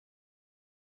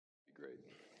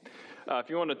If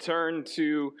you want to turn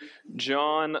to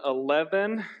John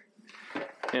 11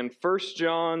 and 1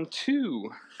 John 2.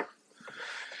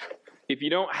 If you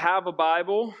don't have a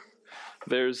Bible,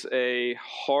 there's a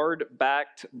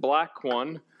hard-backed black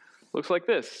one. Looks like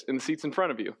this in the seats in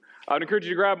front of you. I would encourage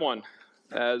you to grab one,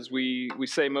 as we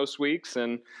say most weeks,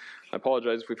 and I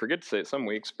apologize if we forget to say it some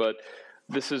weeks, but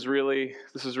this is really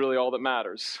all that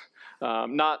matters.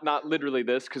 Not literally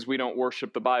this, because we don't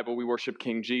worship the Bible, we worship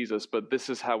King Jesus, but this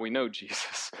is how we know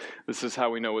Jesus. This is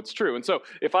how we know it's true. And so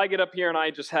if I get up here and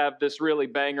I just have this really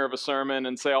banger of a sermon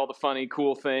and say all the funny,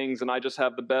 cool things, and I just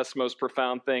have the best, most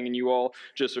profound thing, and you all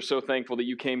just are so thankful that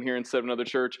you came here instead of another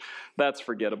church, that's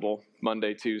forgettable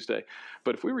Monday, Tuesday.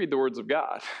 But if we read the words of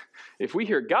God, if we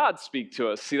hear God speak to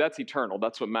us, see, that's eternal.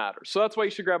 That's what matters. So that's why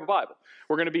you should grab a Bible.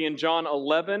 We're going to be in John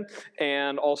 11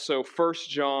 and also 1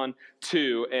 John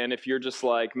 2. And if you're just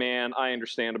like, man, I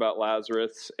understand about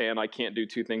Lazarus and I can't do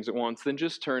two things at once, then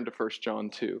just turn to 1 John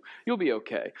 2. You'll be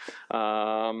okay.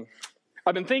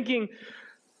 I've been thinking,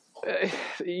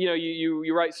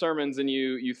 you write sermons and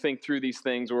you think through these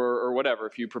things or whatever.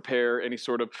 If you prepare any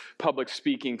sort of public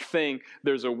speaking thing,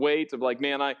 there's a weight of like,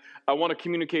 man, I want to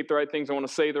communicate the right things. I want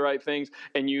to say the right things.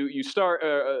 And you start,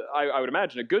 I would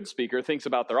imagine a good speaker thinks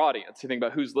about their audience. You think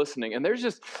about who's listening. And there's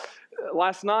just,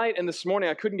 last night and this morning,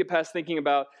 I couldn't get past thinking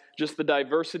about just the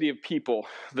diversity of people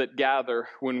that gather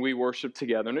when we worship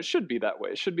together. And it should be that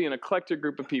way. It should be an eclectic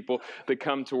group of people that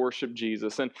come to worship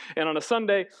Jesus. And on a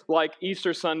Sunday like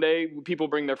Easter Sunday, people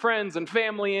bring their friends and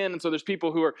family in. And so there's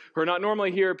people who are not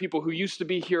normally here, people who used to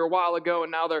be here a while ago,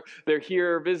 and now they're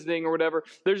here visiting or whatever.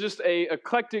 There's just a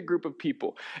eclectic group of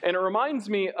people. And it reminds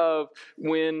me of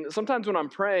sometimes when I'm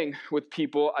praying with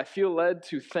people, I feel led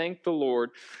to thank the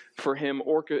Lord for him,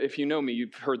 if you know me,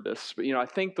 you've heard this, but I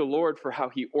thank the Lord for how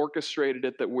he orchestrated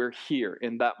it that we're here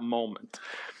in that moment.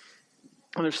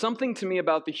 And there's something to me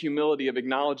about the humility of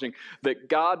acknowledging that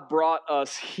God brought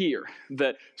us here,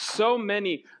 that so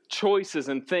many choices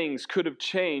and things could have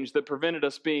changed that prevented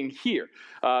us being here.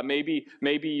 Maybe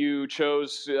you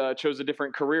chose a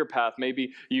different career path.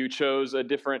 Maybe you chose a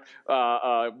different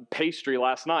pastry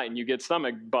last night and you get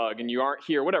stomach bug and you aren't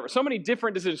here, whatever. So many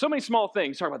different decisions, so many small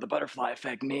things. Talk about the butterfly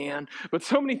effect, man. But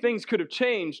so many things could have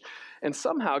changed, and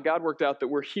somehow God worked out that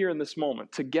we're here in this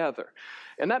moment together.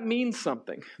 And that means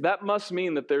something. That must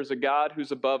mean that there's a God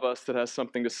who's above us that has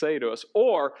something to say to us.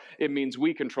 Or it means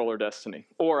we control our destiny.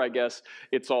 Or I guess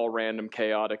it's all random,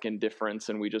 chaotic indifference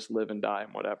and we just live and die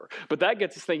and whatever. But that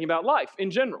gets us thinking about life in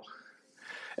general.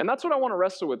 And that's what I want to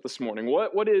wrestle with this morning.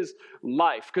 What is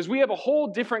life? Because we have a whole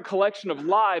different collection of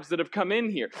lives that have come in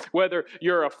here. Whether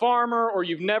you're a farmer or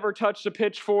you've never touched a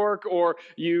pitchfork or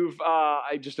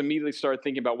I just immediately started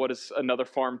thinking about what is another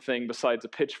farm thing besides a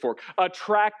pitchfork. A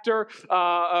tractor,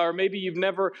 or maybe you've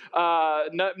never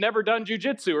done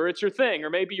jujitsu or it's your thing. Or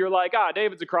maybe you're like,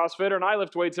 David's a CrossFitter and I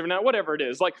lift weights every night, whatever it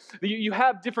is. Like you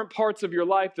have different parts of your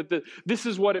life that this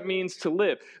is what it means to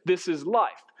live. This is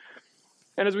life.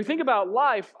 And as we think about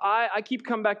life, I keep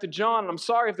coming back to John, and I'm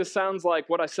sorry if this sounds like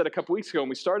what I said a couple weeks ago when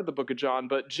we started the book of John,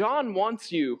 but John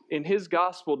wants you in his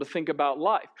gospel to think about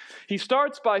life. He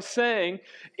starts by saying,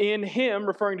 in him,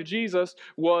 referring to Jesus,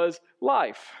 was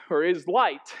life, or is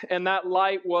light, and that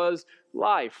light was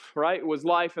life, right? It was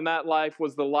life, and that life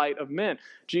was the light of men.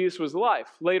 Jesus was life.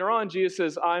 Later on, Jesus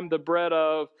says, I'm the bread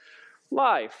of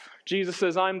life. Jesus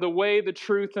says, I'm the way, the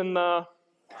truth, and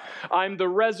I'm the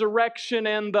resurrection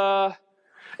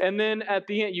and then at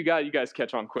the end, you guys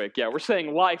catch on quick. Yeah, we're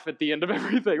saying life at the end of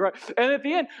everything, right? And at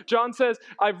the end, John says,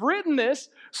 I've written this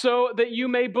so that you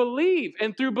may believe.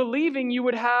 And through believing, you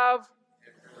would have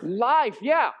life.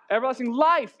 Yeah, everlasting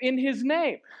life in his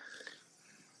name.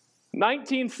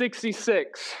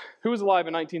 1966. Who was alive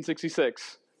in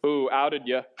 1966? Ooh, outed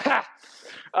you.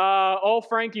 Ha! Old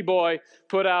Frankie boy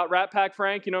put out Rat Pack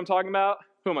Frank. You know what I'm talking about?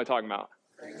 Who am I talking about?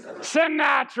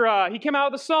 Sinatra. He came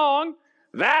out with a song.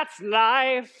 That's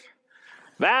life.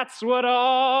 That's what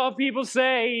all people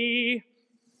say.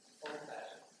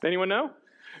 Anyone know?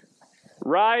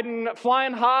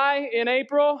 Flying high in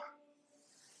April.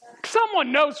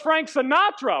 Someone knows Frank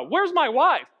Sinatra. Where's my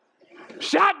wife?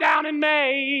 Shot down in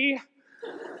May.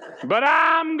 But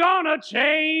I'm gonna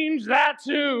change that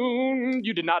tune.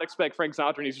 You did not expect Frank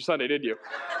Sinatra on Easter Sunday, did you?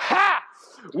 Ha!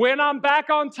 When I'm back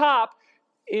on top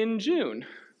in June.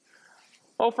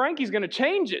 Oh, Frankie's gonna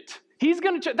change it. He's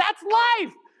going to, that's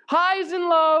life. Highs and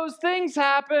lows, things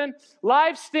happen.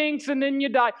 Life stinks and then you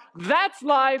die. That's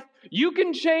life. You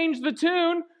can change the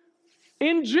tune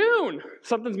in June.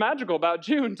 Something's magical about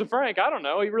June to Frank. I don't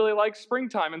know. He really likes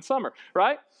springtime and summer,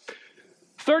 right?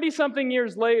 30-something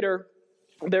years later,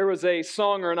 there was a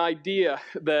song or an idea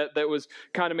that was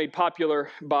kind of made popular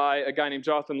by a guy named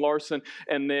Jonathan Larson,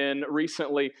 and then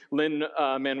recently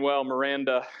Lin-Manuel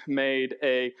Miranda made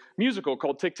a musical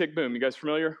called Tick, Tick, Boom. You guys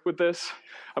familiar with this?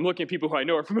 I'm looking at people who I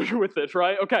know are familiar with this,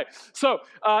 right? Okay, so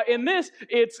in this,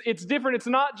 it's different. It's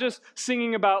not just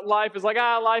singing about life. It's like,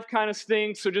 life kind of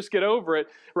stinks, so just get over it,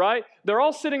 right? They're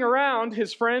all sitting around,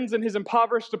 his friends in his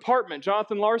impoverished apartment.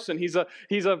 Jonathan Larson, he's a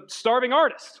starving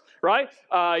artist, right?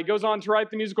 He goes on to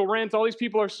write the musical Rent. All these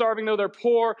people are starving, though they're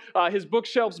poor. His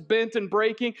bookshelf's bent and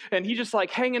breaking, and he's just like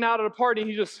hanging out at a party, and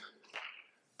he just,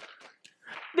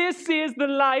 this is the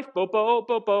life, bo, bo,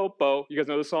 bo, bo, bo. You guys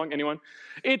know this song? Anyone?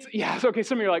 Okay,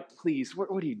 some of you are like, please, what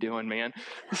are you doing, man?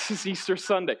 This is Easter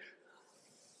Sunday.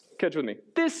 Catch with me.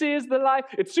 This is the life.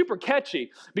 It's super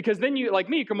catchy because then you, like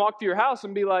me, you can walk through your house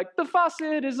and be like, the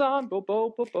faucet is on, bo,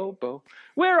 bo, bo, bo, bo.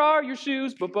 Where are your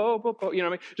shoes, bo, bo, bo, bo. You know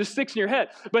what I mean? Just sticks in your head.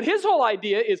 But his whole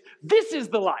idea is, this is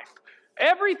the life.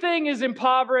 Everything is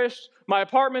impoverished. My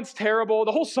apartment's terrible.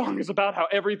 The whole song is about how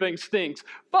everything stinks.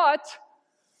 But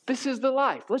this is the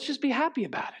life. Let's just be happy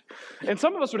about it. And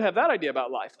some of us would have that idea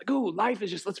about life. Like, ooh, life is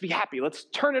just, let's be happy. Let's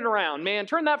turn it around, man.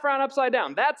 Turn that frown upside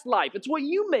down. That's life. It's what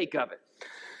you make of it.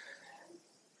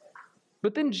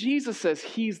 But then Jesus says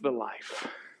he's the life.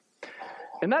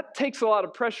 And that takes a lot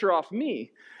of pressure off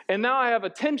me. And now I have a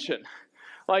tension.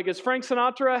 Like, does Frank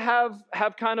Sinatra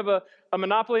have kind of a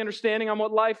monopoly understanding on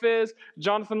what life is?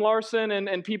 Jonathan Larson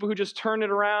and people who just turn it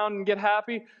around and get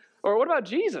happy? Or what about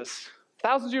Jesus?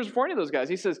 Thousands of years before any of those guys,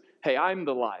 he says, hey, I'm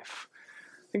the life.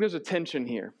 I think there's a tension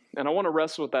here. And I want to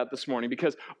wrestle with that this morning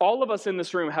because all of us in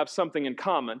this room have something in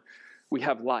common. We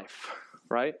have life,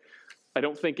 right? I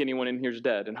don't think anyone in here is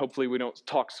dead, and hopefully we don't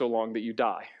talk so long that you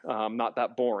die. Not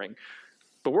that boring.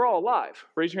 But we're all alive.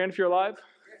 Raise your hand if you're alive.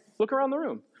 Look around the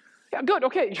room. Yeah, good.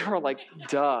 Okay, you're all like,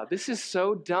 duh, this is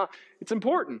so dumb. It's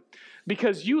important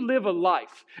because you live a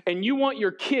life, and you want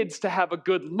your kids to have a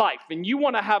good life, and you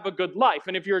want to have a good life.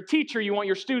 And if you're a teacher, you want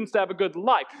your students to have a good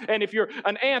life. And if you're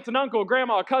an aunt, an uncle, a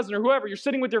grandma, a cousin, or whoever, you're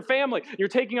sitting with your family, you're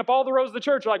taking up all the rows of the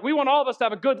church. You're like, we want all of us to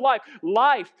have a good life.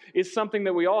 Life is something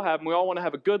that we all have, and we all want to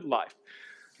have a good life.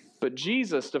 But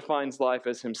Jesus defines life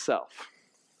as himself.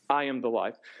 I am the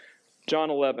life. John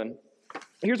 11.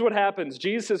 Here's what happens.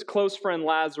 Jesus' close friend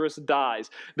Lazarus dies.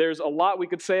 There's a lot we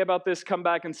could say about this. Come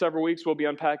back in several weeks. We'll be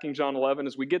unpacking John 11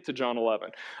 as we get to John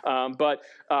 11. But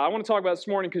I want to talk about it this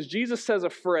morning because Jesus says a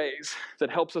phrase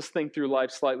that helps us think through life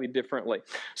slightly differently.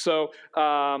 So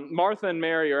Martha and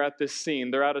Mary are at this scene.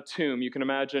 They're at a tomb. You can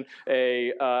imagine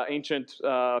a ancient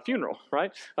funeral,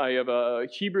 right? You have a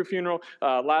Hebrew funeral.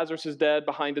 Lazarus is dead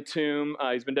behind the tomb.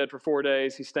 He's been dead for 4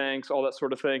 days. He stinks, all that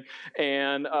sort of thing.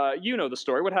 And you know the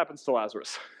story. What happens to Lazarus?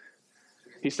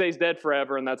 He stays dead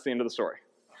forever, and that's the end of the story.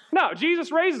 No,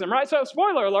 Jesus raises him, right? So,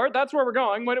 spoiler alert, that's where we're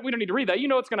going. We don't need to read that. You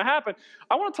know what's going to happen.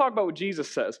 I want to talk about what Jesus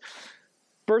says.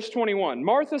 Verse 21,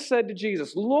 Martha said to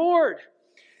Jesus, Lord,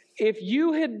 if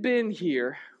you had been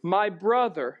here, my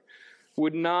brother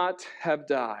would not have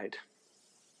died.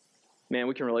 Man,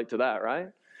 we can relate to that, right?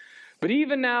 But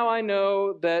even now I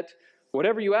know that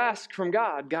whatever you ask from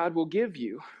God, God will give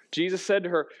you. Jesus said to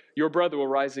her, your brother will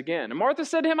rise again. And Martha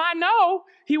said to him, I know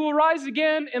he will rise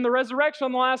again in the resurrection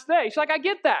on the last day. She's like, I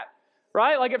get that,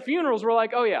 right? Like at funerals, we're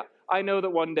like, oh yeah, I know that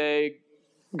one day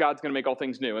God's going to make all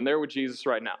things new. And they're with Jesus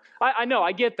right now. I know,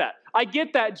 I get that. I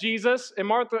get that, Jesus.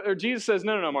 And Jesus says,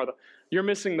 no, Martha, you're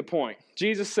missing the point.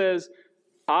 Jesus says,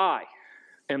 I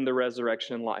am the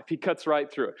resurrection and life. He cuts right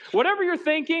through it. Whatever you're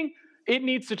thinking, it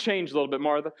needs to change a little bit,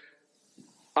 Martha.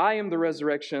 I am the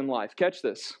resurrection and life. Catch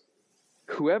this.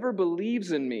 Whoever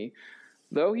believes in me,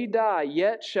 though he die,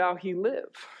 yet shall he live.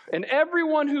 And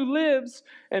everyone who lives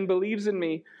and believes in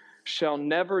me shall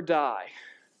never die.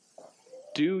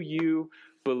 Do you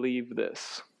believe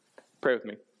this? Pray with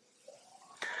me.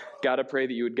 God, I pray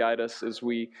that you would guide us as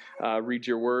we read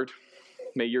your word.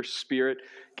 May your Spirit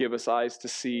give us eyes to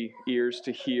see, ears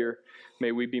to hear.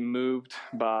 May we be moved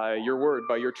by your word,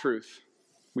 by your truth.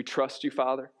 We trust you,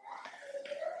 Father.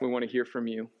 We want to hear from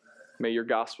you. May your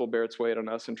gospel bear its weight on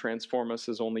us and transform us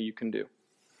as only you can do.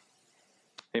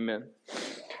 Amen.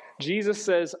 Jesus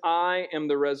says, I am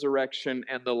the resurrection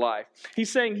and the life.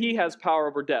 He's saying he has power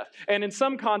over death. And in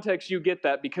some contexts, you get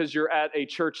that because you're at a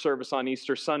church service on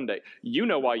Easter Sunday. You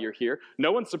know why you're here.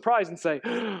 No one's surprised and say,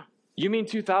 you mean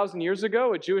 2,000 years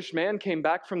ago a Jewish man came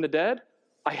back from the dead?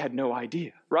 I had no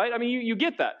idea, right? I mean, you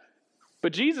get that.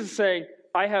 But Jesus is saying,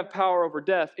 I have power over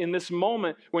death in this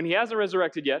moment when he hasn't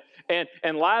resurrected yet,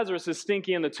 and Lazarus is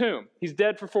stinky in the tomb. He's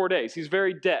dead for 4 days. He's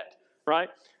very dead, right?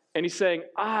 And he's saying,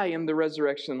 I am the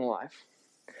resurrection and the life.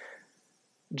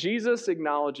 Jesus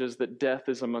acknowledges that death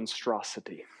is a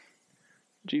monstrosity.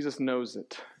 Jesus knows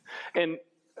it. And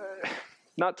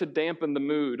not to dampen the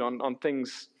mood on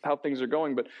things, how things are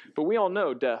going, but we all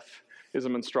know death is a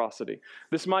monstrosity.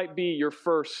 This might be your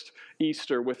first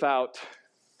Easter without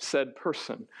said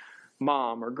person,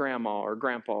 mom or grandma or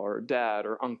grandpa or dad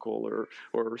or uncle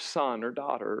or son or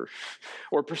daughter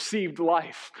or perceived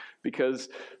life because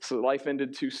so life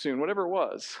ended too soon, whatever it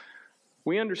was.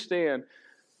 We understand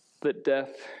that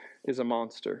death is a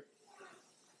monster.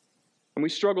 And we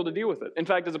struggle to deal with it. In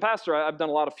fact, as a pastor, I've done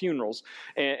a lot of funerals.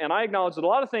 And I acknowledge that a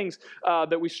lot of things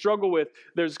that we struggle with,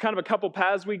 there's kind of a couple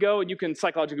paths we go, and you can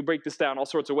psychologically break this down all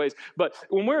sorts of ways. But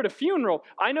when we're at a funeral,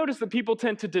 I notice that people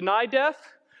tend to deny death.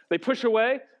 They push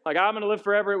away, like, I'm going to live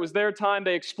forever. It was their time.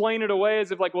 They explain it away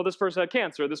as if, like, well, this person had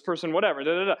cancer, this person whatever.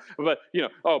 But,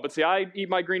 but see, I eat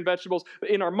my green vegetables.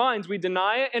 In our minds, we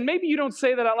deny it. And maybe you don't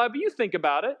say that out loud, but you think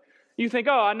about it. You think,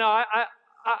 oh, no,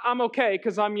 I'm okay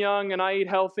because I'm young and I eat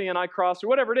healthy and I cross or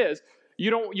whatever it is.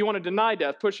 You want to deny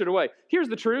death, push it away. Here's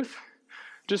the truth,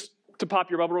 just to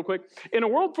pop your bubble real quick. In a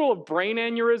world full of brain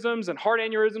aneurysms and heart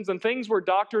aneurysms and things where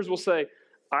doctors will say,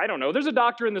 I don't know, there's a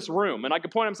doctor in this room, and I could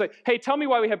point at him and say, hey, tell me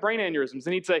why we have brain aneurysms.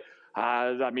 And he'd say,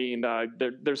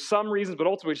 there's some reasons, but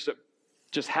ultimately it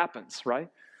just happens, right?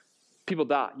 People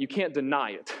die. You can't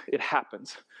deny it. It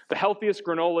happens. The healthiest,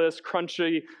 granola-est,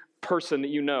 crunchy person that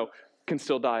you know can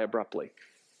still die abruptly.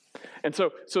 And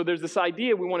so there's this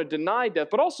idea we want to deny death,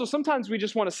 but also sometimes we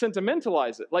just want to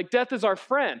sentimentalize it. Like death is our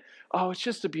friend. Oh, it's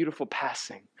just a beautiful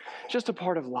passing. Just a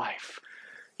part of life.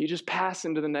 You just pass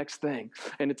into the next thing.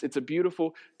 And it's a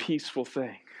beautiful, peaceful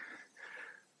thing.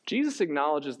 Jesus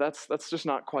acknowledges that's just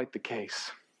not quite the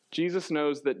case. Jesus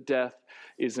knows that death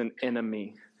is an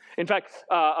enemy. In fact,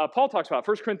 Paul talks about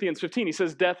 1 Corinthians 15. He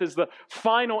says death is the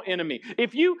final enemy.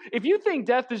 If you think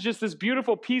death is just this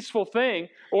beautiful, peaceful thing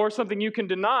or something you can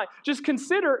deny, just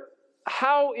consider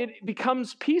how it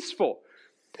becomes peaceful.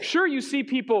 Sure, you see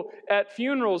people at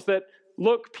funerals that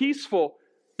look peaceful,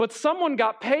 but someone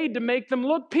got paid to make them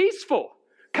look peaceful.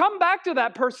 Come back to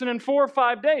that person in 4 or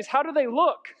 5 days. How do they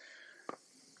look?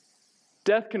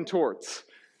 Death contorts.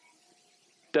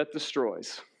 Death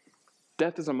destroys.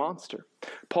 Death is a monster.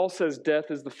 Paul says death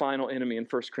is the final enemy in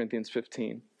 1 Corinthians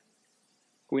 15.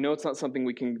 We know it's not something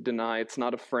we can deny. It's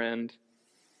not a friend.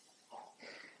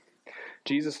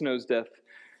 Jesus knows death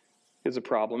is a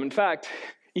problem. In fact,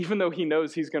 even though he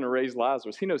knows he's going to raise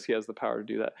Lazarus, he knows he has the power to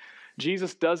do that.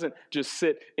 Jesus doesn't just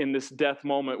sit in this death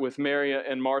moment with Mary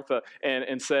and Martha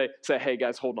and say, hey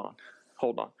guys, hold on.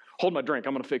 Hold my drink.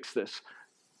 I'm going to fix this.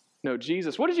 No,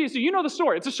 Jesus, what does Jesus do? You know the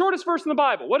story. It's the shortest verse in the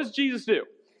Bible. What does Jesus do?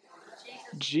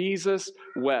 Jesus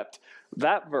wept.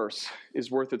 That verse is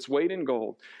worth its weight in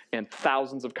gold and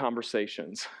thousands of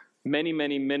conversations. Many,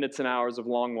 many minutes and hours of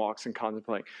long walks and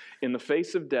contemplating. In the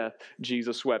face of death,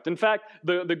 Jesus wept. In fact,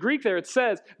 the Greek there, it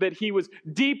says that he was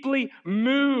deeply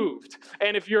moved.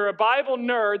 And if you're a Bible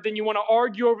nerd, then you want to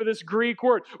argue over this Greek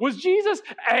word. Was Jesus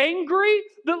angry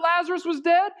that Lazarus was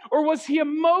dead? Or was he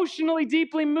emotionally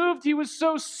deeply moved? He was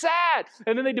so sad.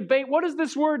 And then they debate, what does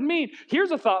this word mean?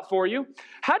 Here's a thought for you.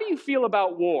 How do you feel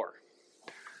about war?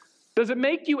 Does it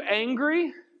make you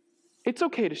angry? It's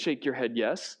okay to shake your head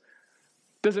yes.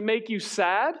 Does it make you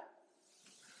sad?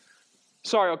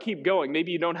 Sorry, I'll keep going.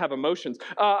 Maybe you don't have emotions.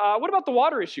 What about the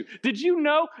water issue? Did you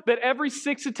know that every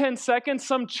 6 to 10 seconds,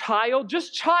 some child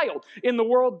in the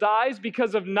world dies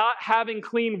because of not having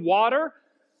clean water?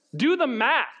 Do the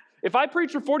math. If I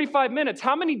preach for 45 minutes,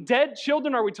 how many dead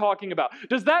children are we talking about?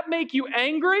 Does that make you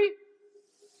angry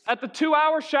at the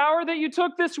 2-hour shower that you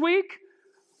took this week?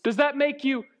 Does that make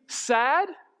you sad?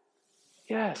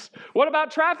 Yes. What about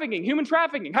trafficking, human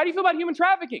trafficking? How do you feel about human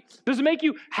trafficking? Does it make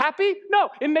you happy? No,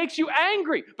 it makes you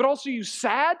angry. But also you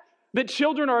sad that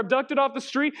children are abducted off the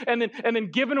street and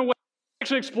then given away,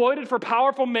 actually exploited for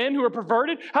powerful men who are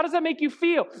perverted? How does that make you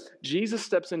feel? Jesus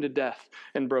steps into death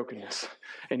and brokenness,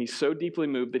 and he's so deeply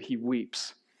moved that he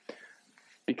weeps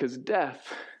because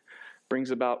death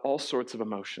brings about all sorts of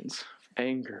emotions, of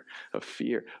anger, of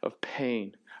fear, of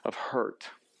pain, of hurt.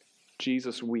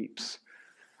 Jesus weeps.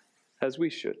 As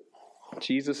we should.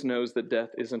 Jesus knows that death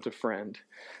isn't a friend,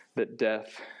 that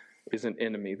death is an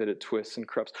enemy, that it twists and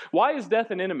corrupts. Why is death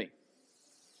an enemy?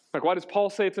 Like, why does Paul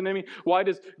say it's an enemy? Why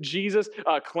does Jesus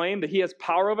claim that he has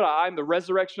power over it? I'm the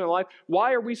resurrection and life.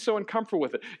 Why are we so uncomfortable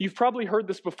with it? You've probably heard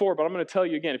this before, but I'm going to tell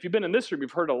you again. If you've been in this room,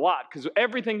 you've heard a lot, because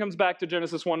everything comes back to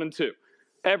Genesis 1 and 2.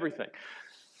 Everything.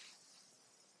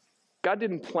 God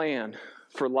didn't plan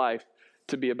for life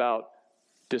to be about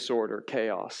disorder,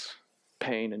 chaos,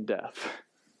 pain, and death.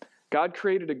 God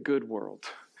created a good world.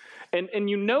 And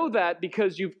you know that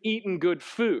because you've eaten good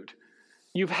food.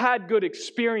 You've had good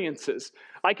experiences.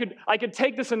 I could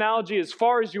take this analogy as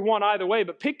far as you want either way,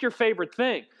 but pick your favorite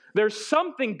thing. There's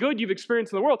something good you've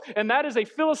experienced in the world, and that is a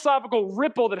philosophical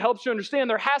ripple that helps you understand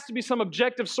there has to be some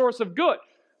objective source of good,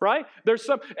 right?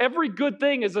 Every good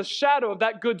thing is a shadow of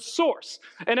that good source,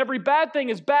 and every bad thing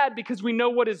is bad because we know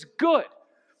what is good.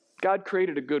 God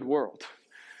created a good world.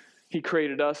 He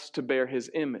created us to bear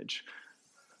his image.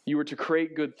 You were to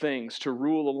create good things, to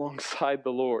rule alongside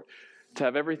the Lord, to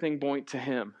have everything point to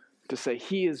him, to say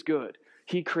he is good.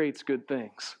 He creates good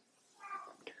things.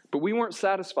 But we weren't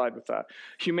satisfied with that.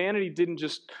 Humanity didn't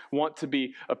just want to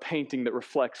be a painting that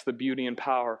reflects the beauty and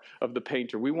power of the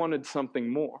painter. We wanted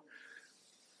something more.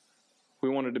 We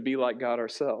wanted to be like God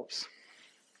ourselves.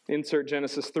 Insert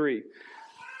Genesis 3.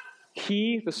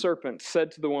 He, the serpent,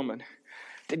 said to the woman,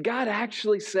 "Did God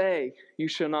actually say you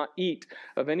shall not eat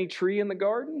of any tree in the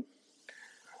garden?"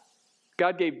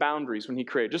 God gave boundaries when he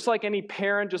created. Just like any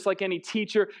parent, just like any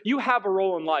teacher, you have a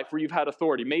role in life where you've had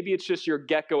authority. Maybe it's just your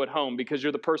gecko at home because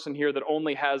you're the person here that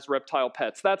only has reptile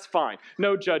pets. That's fine.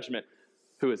 No judgment.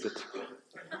 Who is it?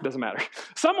 Doesn't matter.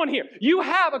 Someone here. You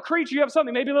have a creature. You have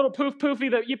something. Maybe a little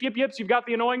poofy that yip, yip, yips. You've got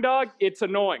the annoying dog. It's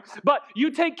annoying. But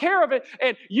you take care of it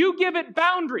and you give it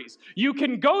boundaries. You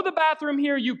can go to the bathroom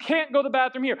here. You can't go to the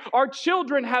bathroom here. Our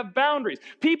children have boundaries.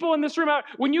 People in this room,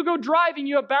 when you go driving,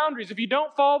 you have boundaries. If you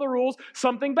don't follow the rules,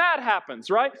 something bad happens,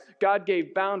 right? God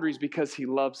gave boundaries because he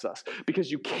loves us. Because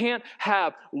you can't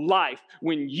have life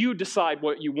when you decide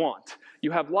what you want.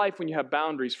 You have life when you have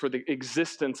boundaries for the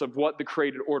existence of what the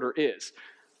created order is.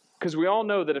 Because we all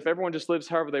know that if everyone just lives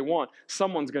however they want,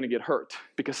 someone's going to get hurt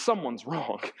because someone's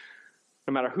wrong.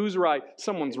 No matter who's right,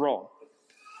 someone's wrong.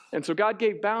 And so God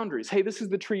gave boundaries. Hey, this is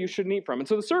the tree you shouldn't eat from. And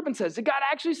so the serpent says, did God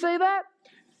actually say that?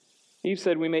 Eve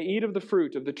said, we may eat of the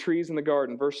fruit of the trees in the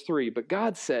garden. Verse 3, but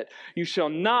God said, you shall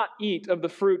not eat of the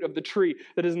fruit of the tree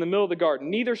that is in the middle of the garden.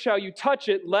 Neither shall you touch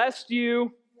it, lest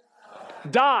you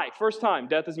die. First time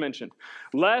death is mentioned.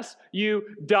 Lest you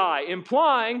die.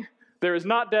 Implying there is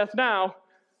not death now.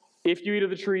 If you eat of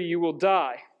the tree, you will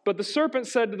die. But the serpent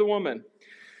said to the woman,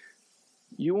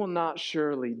 you will not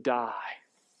surely die.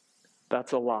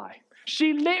 That's a lie.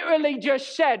 She literally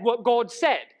just said what God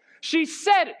said. She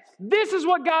said it. This is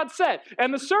what God said.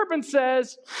 And the serpent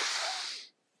says,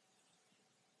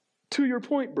 to your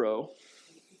point, bro,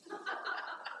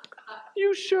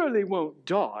 you surely won't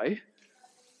die.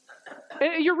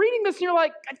 And you're reading this and you're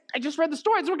like, I just read the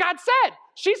story. It's what God said.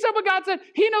 She said what God said.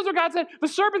 He knows what God said. The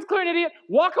serpent's clearly an idiot.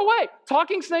 Walk away.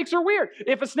 Talking snakes are weird.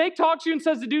 If a snake talks to you and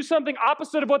says to do something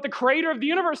opposite of what the creator of the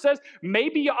universe says,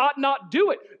 maybe you ought not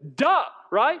do it. Duh,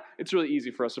 right? It's really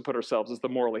easy for us to put ourselves as the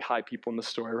morally high people in the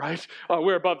story, right? Oh,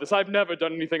 we're above this. I've never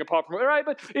done anything apart from it, right?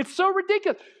 But it's so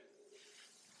ridiculous.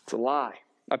 It's a lie.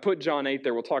 I put John 8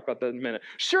 there. We'll talk about that in a minute.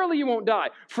 Surely you won't die.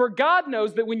 For God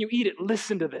knows that when you eat it,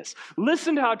 listen to this.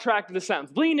 Listen to how attractive this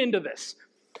sounds. Lean into this.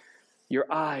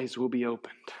 Your eyes will be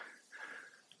opened.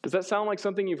 Does that sound like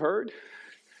something you've heard?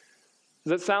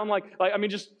 Does that sound like I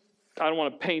don't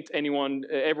want to paint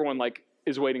everyone like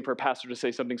is waiting for a pastor to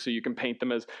say something so you can paint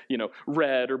them as,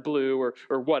 red or blue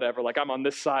or whatever. Like I'm on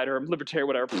this side or I'm libertarian,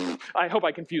 whatever. I hope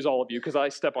I confuse all of you because I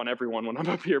step on everyone when I'm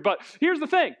up here. But here's the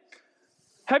thing.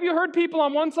 Have you heard people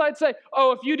on one side say,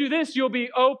 oh, if you do this, you'll be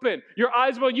open. Your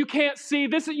eyes will, you can't see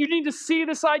this. You need to see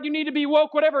this side. You need to be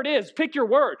woke, whatever it is. Pick your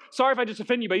word. Sorry if I just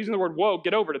offend you by using the word woke.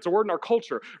 Get over it. It's a word in our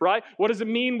culture, right? What does it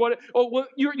mean?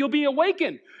 You'll be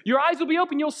awakened. Your eyes will be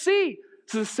open. You'll see.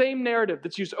 It's the same narrative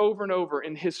that's used over and over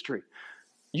in history.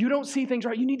 You don't see things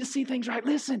right. You need to see things right.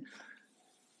 Listen,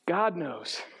 God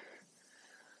knows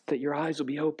that your eyes will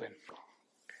be open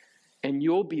and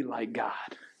you'll be like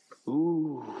God.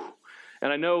 Ooh.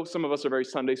 And I know some of us are very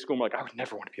Sunday school. I'm like, I would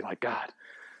never want to be like God.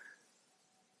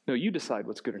 No, you decide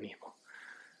what's good and evil.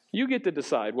 You get to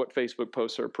decide what Facebook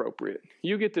posts are appropriate.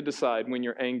 You get to decide when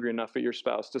you're angry enough at your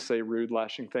spouse to say rude,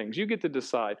 lashing things. You get to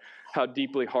decide how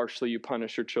deeply, harshly you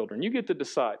punish your children. You get to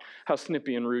decide how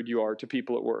snippy and rude you are to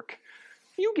people at work.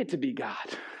 You get to be God.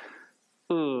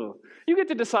 Ugh. You get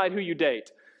to decide who you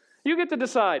date. You get to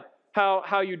decide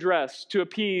how you dress to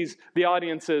appease the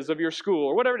audiences of your school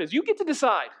or whatever it is. You get to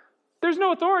decide. There's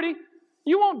no authority.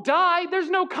 You won't die.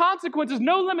 There's no consequences,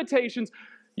 no limitations.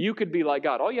 You could be like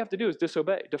God. All you have to do is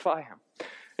disobey, defy him.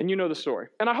 And you know the story.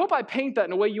 And I hope I paint that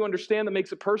in a way you understand that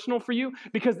makes it personal for you,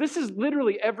 because this is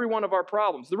literally every one of our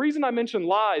problems. The reason I mention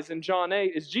lies in John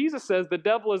 8 is Jesus says the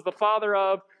devil is the father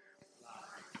of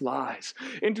lies.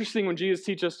 Interesting, when Jesus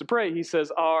teaches us to pray, he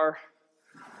says, our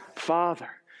Father.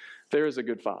 There is a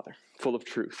good Father, full of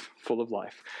truth, full of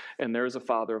life. And there is a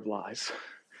father of lies.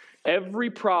 Every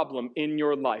problem in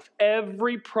your life,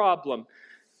 every problem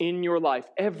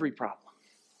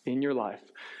in your life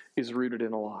is rooted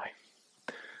in a lie.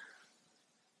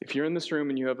 If you're in this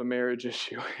room and you have a marriage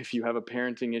issue, if you have a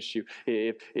parenting issue,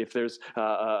 if there's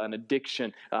an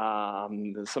addiction,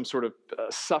 some sort of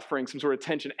suffering, some sort of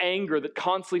tension, anger that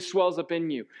constantly swells up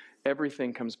in you,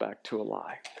 everything comes back to a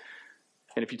lie.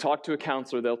 And if you talk to a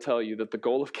counselor, they'll tell you that the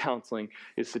goal of counseling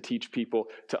is to teach people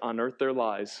to unearth their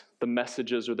lies, the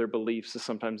messages or their beliefs is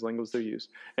sometimes lingo they use,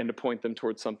 and to point them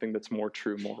towards something that's more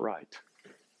true, more right.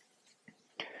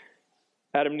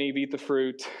 Adam and Eve eat the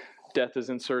fruit. Death is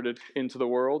inserted into the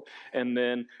world, and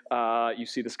then you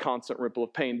see this constant ripple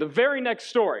of pain. The very next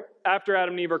story, after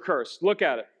Adam and Eve are cursed, look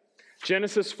at it.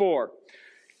 Genesis 4.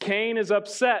 Cain is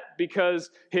upset because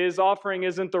his offering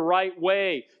isn't the right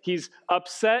way. He's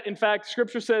upset. In fact,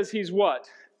 Scripture says he's what?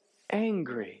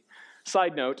 Angry.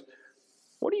 Side note,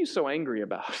 what are you so angry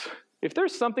about? If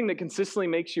there's something that consistently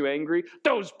makes you angry,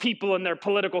 those people and their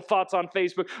political thoughts on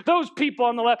Facebook, those people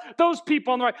on the left, those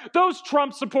people on the right, those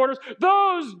Trump supporters,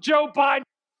 those Joe Biden,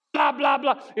 blah, blah,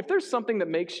 blah. If there's something that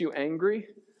makes you angry,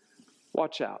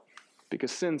 watch out,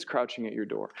 because sin's crouching at your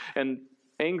door. And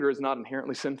anger is not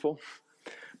inherently sinful.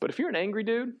 But if you're an angry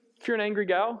dude, if you're an angry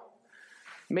gal,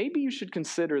 maybe you should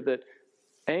consider that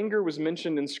anger was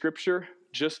mentioned in Scripture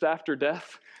just after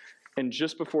death, and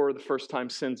just before the first time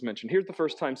sin's mentioned. Here's the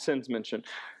first time sin's mentioned.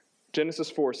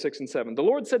 Genesis 4, 6, and 7. The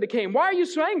Lord said to Cain, why are you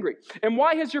so angry? And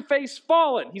why has your face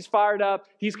fallen? He's fired up.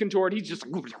 He's contorted. He's just,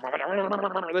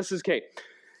 this is Cain.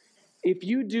 If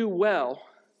you do well,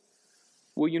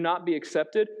 will you not be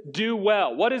accepted? Do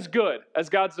well. What is good as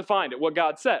God's defined it? What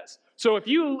God says. So if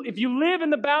you live in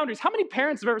the boundaries, how many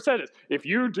parents have ever said this? If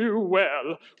you do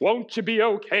well, won't you be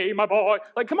okay, my boy?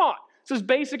 Like, come on. It's this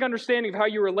basic understanding of how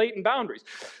you relate in boundaries.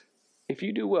 If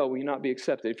you do well, will you not be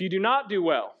accepted? If you do not do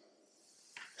well,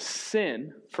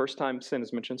 sin, first time sin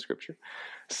is mentioned in Scripture,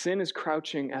 sin is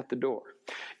crouching at the door.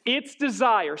 Its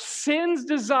desire, sin's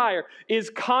desire, is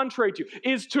contrary to you,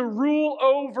 is to rule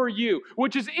over you,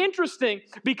 which is interesting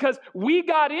because we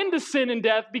got into sin and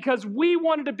death because we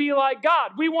wanted to be like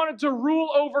God. We wanted to rule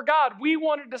over God. We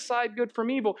wanted to decide good from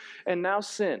evil. And now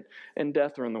sin and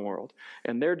death are in the world,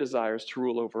 and their desire is to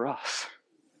rule over us.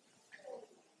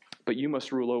 But you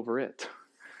must rule over it.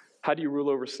 How do you rule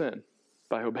over sin?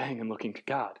 By obeying and looking to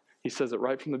God. He says it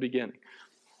right from the beginning.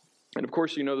 And of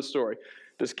course, you know the story.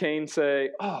 Does Cain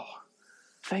say, oh,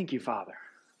 thank you, Father.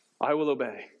 I will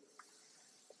obey.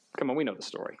 Come on, we know the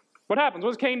story. What happens?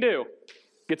 What does Cain do?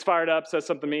 Gets fired up, says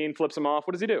something mean, flips him off.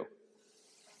 What does he do?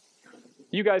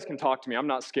 You guys can talk to me. I'm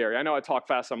not scary. I know I talk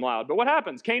fast, I'm loud. But what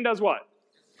happens? Cain does what?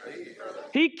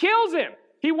 He kills him.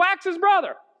 He whacks his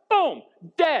brother. Boom,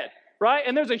 dead. Right?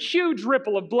 And there's a huge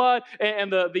ripple of blood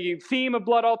and the theme of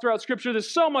blood all throughout Scripture.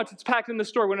 There's so much that's packed in this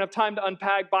story. We don't have time to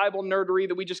unpack Bible nerdery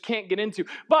that we just can't get into.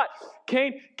 But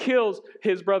Cain kills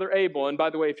his brother Abel. And by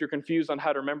the way, if you're confused on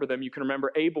how to remember them, you can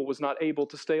remember Abel was not able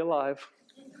to stay alive.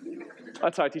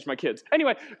 That's how I teach my kids.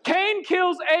 Anyway, Cain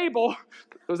kills Abel.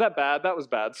 Was that bad? That was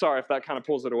bad. Sorry if that kind of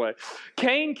pulls it away.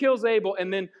 Cain kills Abel,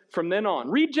 and then from then on,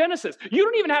 read Genesis. You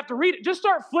don't even have to read it. Just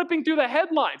start flipping through the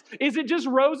headlines. Is it just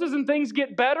roses and things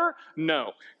get better?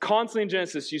 No. Constantly in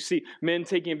Genesis, you see men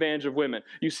taking advantage of women.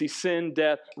 You see sin,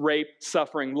 death, rape,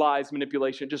 suffering, lies,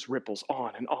 manipulation. It just ripples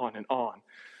on and on and on.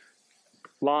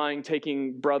 Lying,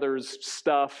 taking brother's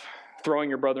stuff, throwing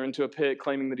your brother into a pit,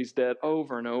 claiming that he's dead,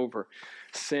 over and over.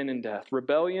 Sin and death.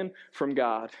 Rebellion from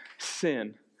God.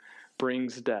 Sin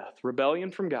brings death. Rebellion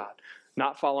from God.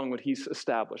 Not following what he's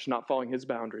established. Not following his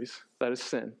boundaries. That is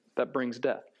sin. That brings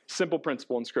death. Simple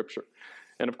principle in Scripture.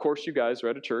 And of course, you guys are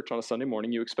at a church on a Sunday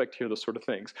morning. You expect to hear those sort of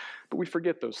things. But we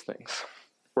forget those things.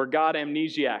 We're God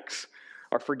amnesiacs.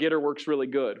 Our forgetter works really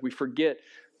good. We forget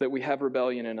that we have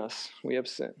rebellion in us. We have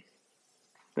sin.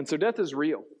 And so death is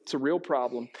real. It's a real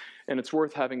problem, and it's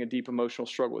worth having a deep emotional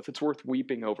struggle with. It's worth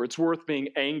weeping over. It's worth being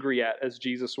angry at, as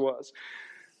Jesus was.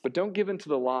 But don't give in to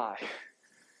the lie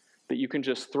that you can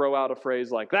just throw out a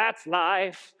phrase like, that's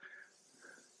life.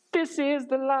 This is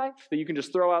the life. That you can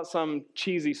just throw out some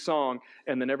cheesy song,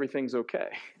 and then everything's okay.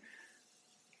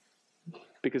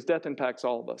 Because death impacts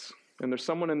all of us. And there's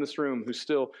someone in this room who's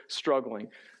still struggling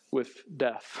with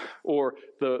death, or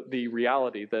the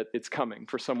reality that it's coming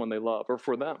for someone they love, or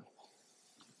for them.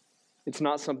 It's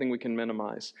not something we can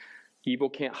minimize. Evil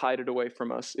can't hide it away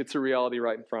from us. It's a reality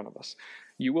right in front of us.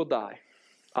 You will die.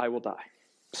 I will die.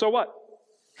 So what?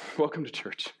 Welcome to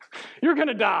church. You're going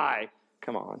to die.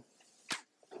 Come on.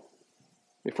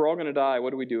 If we're all going to die,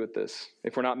 what do we do with this?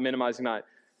 If we're not minimizing that,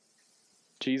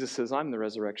 Jesus says, I'm the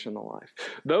resurrection and the life.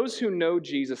 Those who know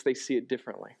Jesus, they see it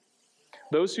differently.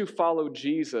 Those who follow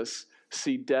Jesus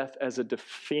see death as a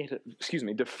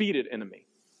defeated enemy.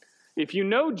 If you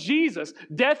know Jesus,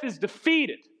 death is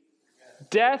defeated.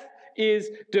 Death is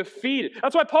defeated.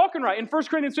 That's why Paul can write in 1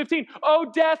 Corinthians 15, "O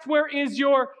death, where is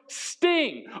your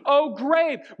sting? O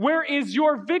grave, where is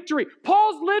your victory?"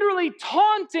 Paul's literally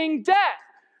taunting death.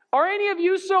 Are any of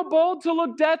you so bold to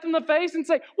look death in the face and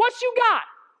say, "What you got?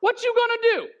 What you gonna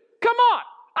do? Come on,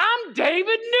 I'm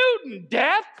David Newton,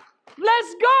 death.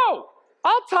 Let's go.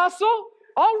 I'll tussle.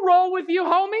 I'll roll with you,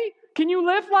 homie. Can you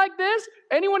lift like this?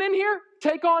 Anyone in here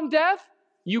take on death?"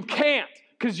 You can't,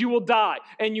 because you will die,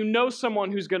 and you know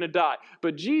someone who's going to die.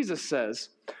 But Jesus says,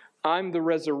 "I'm the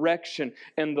resurrection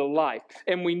and the life."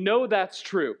 And we know that's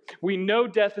true. We know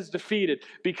death is defeated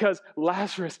because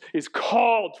Lazarus is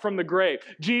called from the grave.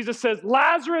 Jesus says,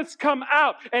 "Lazarus, come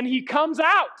out." And he comes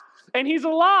out, and he's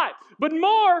alive. But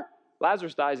more,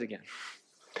 Lazarus dies again.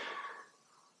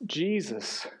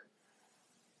 Jesus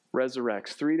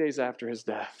resurrects 3 days after his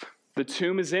death. The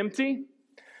tomb is empty.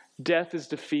 Death is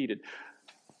defeated.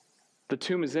 The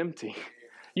tomb is empty.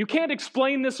 You can't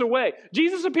explain this away.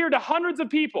 Jesus appeared to hundreds of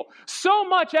people. So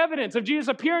much evidence of Jesus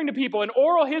appearing to people and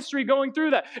oral history going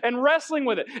through that and wrestling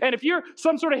with it. And if you're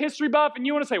some sort of history buff and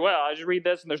you want to say, "Well, I just read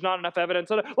this and there's not enough evidence,"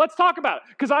 let's talk about it,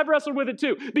 because I've wrestled with it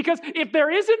too. Because if there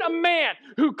isn't a man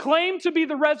who claimed to be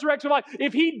the resurrection of life,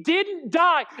 if he didn't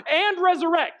die and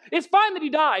resurrect, it's fine that he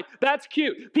died. That's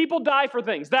cute. People die for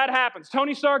things. That happens.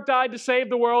 Tony Stark died to save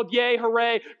the world. Yay,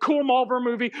 hooray. Cool Marvel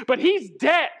movie. But he's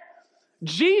dead.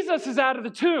 Jesus is out of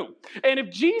the tomb. And if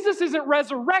Jesus isn't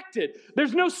resurrected,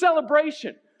 there's no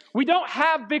celebration. We don't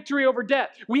have victory over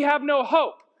death. We have no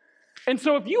hope. And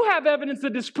so if you have evidence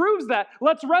that disproves that,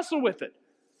 let's wrestle with it.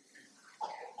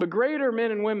 But greater men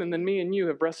and women than me and you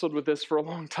have wrestled with this for a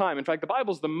long time. In fact, the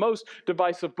Bible's the most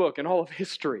divisive book in all of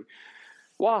history.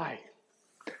 Why?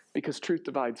 Because truth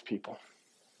divides people.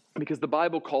 Because the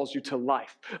Bible calls you to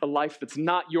life, a life that's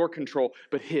not your control,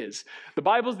 but his. The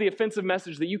Bible's the offensive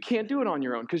message that you can't do it on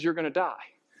your own because you're going to die.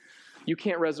 You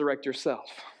can't resurrect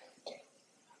yourself.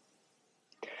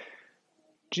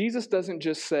 Jesus doesn't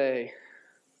just say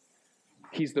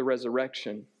he's the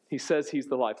resurrection. He says he's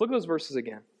the life. Look at those verses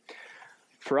again.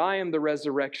 "For I am the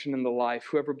resurrection and the life.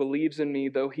 Whoever believes in me,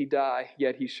 though he die,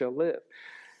 yet he shall live."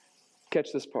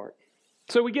 Catch this part.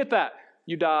 So we get that.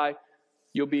 You die.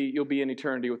 You'll be in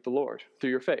eternity with the Lord through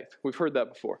your faith. We've heard that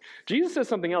before. Jesus says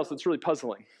something else that's really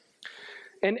puzzling.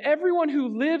 "And everyone who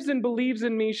lives and believes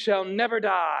in me shall never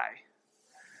die."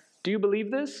 Do you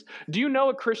believe this? Do you know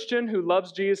a Christian who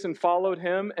loves Jesus and followed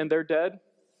him and they're dead?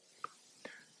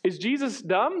 Is Jesus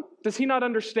dumb? Does he not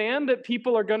understand that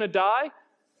people are going to die?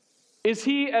 Is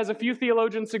he, as a few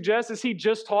theologians suggest, is he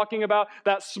just talking about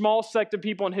that small sect of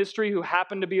people in history who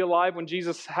happened to be alive when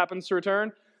Jesus happens to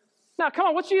return? Now, come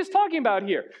on, what's Jesus talking about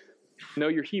here? Know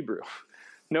your Hebrew.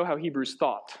 Know how Hebrews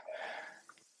thought.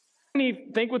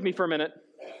 Think with me for a minute,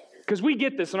 because we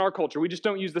get this in our culture. We just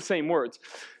don't use the same words.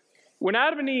 When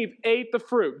Adam and Eve ate the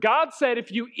fruit, God said,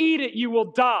 "If you eat it, you will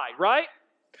die," right?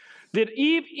 Did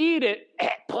Eve eat it,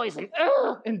 poison,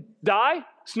 and die?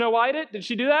 Snow White it? Did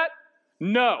she do that?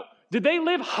 No. Did they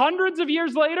live hundreds of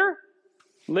years later?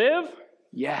 Live?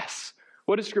 Yes.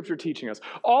 What is Scripture teaching us?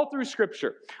 All through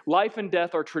Scripture, life and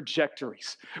death are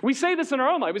trajectories. We say this in our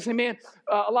own life. We say, "Man,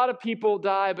 a lot of people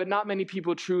die, but not many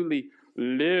people truly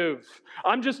live.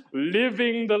 I'm just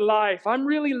living the life. I'm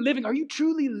really living." Are you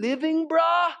truly living,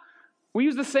 brah? We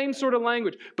use the same sort of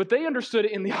language, but they understood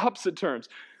it in the opposite terms.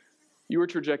 You are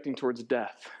trajecting towards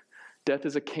death. Death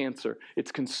is a cancer.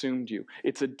 It's consumed you.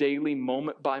 It's a daily,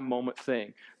 moment-by-moment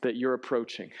thing that you're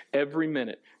approaching. Every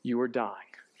minute, you are dying.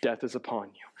 Death is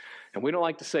upon you. And we don't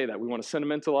like to say that. We want to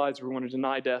sentimentalize. We want to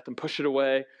deny death and push it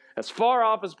away as far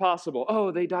off as possible.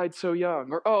 "Oh, they died so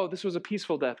young." Or, "Oh, this was a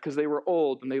peaceful death because they were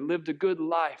old and they lived a good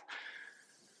life."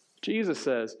 Jesus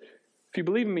says, "If you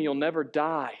believe in me, you'll never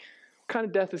die." What kind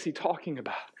of death is he talking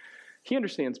about? He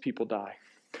understands people die.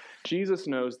 Jesus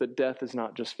knows that death is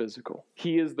not just physical.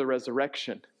 He is the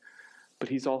resurrection, but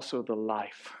he's also the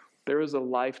life. There is a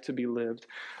life to be lived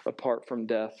apart from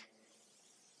death.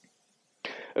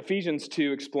 Ephesians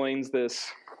 2 explains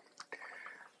this.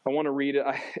 I want to read it.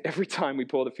 Every time we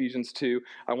pull Ephesians 2,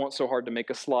 I want so hard to make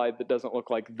a slide that doesn't look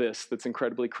like this, that's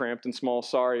incredibly cramped and small.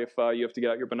 Sorry if you have to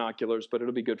get out your binoculars, but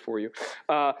it'll be good for you.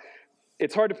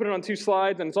 It's hard to put it on two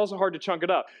slides, and it's also hard to chunk it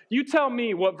up. You tell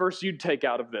me what verse you'd take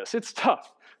out of this. It's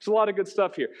tough. There's a lot of good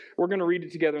stuff here. We're going to read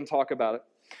it together and talk about it.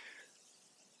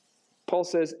 Paul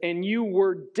says, "And you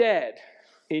were dead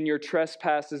in your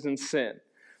trespasses and sin."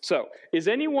 So, is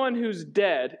anyone who's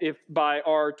dead, if by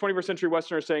our 21st century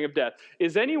Westerners saying of death,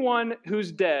 is anyone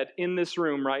who's dead in this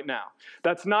room right now?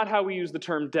 That's not how we use the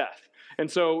term death. And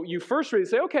so you first read and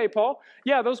say, "Okay, Paul,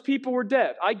 yeah, those people were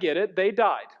dead. I get it. They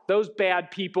died. Those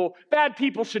bad people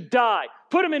should die.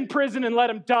 Put them in prison and let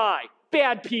them die."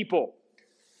 bad people.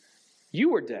 You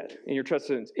were dead in your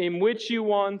trespasses, in which you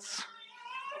once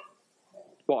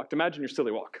walked. Imagine your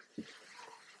silly walk.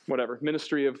 Whatever.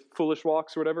 Ministry of foolish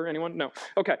walks or whatever. Anyone? No.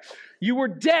 Okay. You were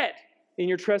dead in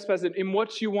your trespasses, in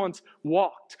what you once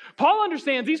walked. Paul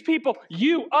understands these people,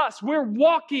 you, us, we're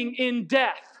walking in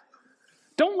death.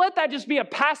 Don't let that just be a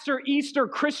Pastor Easter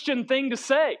Christian thing to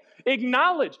say.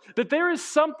 Acknowledge that there is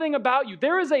something about you.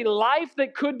 There is a life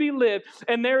that could be lived,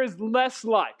 and there is less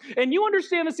life. And you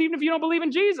understand this even if you don't believe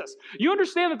in Jesus. You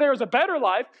understand that there is a better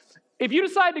life. If you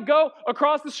decide to go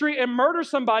across the street and murder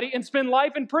somebody and spend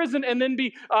life in prison and then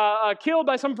be killed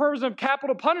by some person of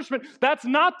capital punishment, that's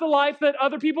not the life that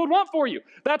other people would want for you.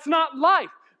 That's not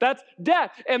life. That's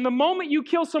death. And the moment you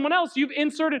kill someone else, you've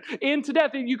inserted into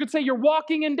death. You could say you're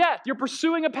walking in death. You're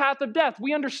pursuing a path of death.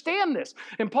 We understand this.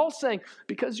 And Paul's saying,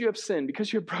 because you have sinned,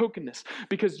 because you have brokenness,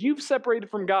 because you've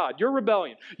separated from God, your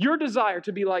rebellion, your desire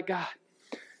to be like God,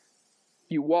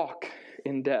 you walk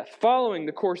in death, following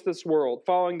the course of this world,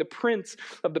 following the prince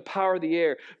of the power of the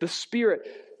air, the spirit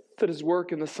that is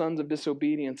work in the sons of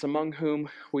disobedience, among whom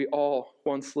we all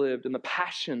once lived in the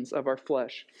passions of our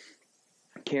flesh,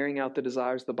 carrying out the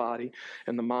desires of the body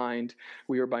and the mind.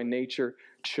 We are by nature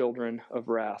children of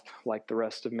wrath, like the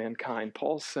rest of mankind.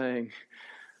 Paul's saying,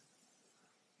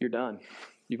 you're done.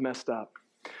 You've messed up.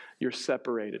 You're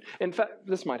separated. In fact,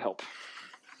 this might help.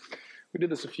 We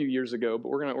did this a few years ago, but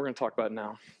we're gonna talk about it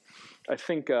now. I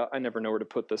think I never know where to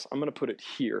put this. I'm going to put it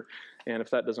here, and if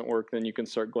that doesn't work, then you can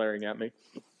start glaring at me.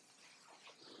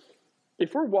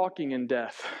 If we're walking in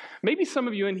death, maybe some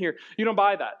of you in here, you don't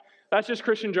buy that. That's just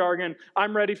Christian jargon.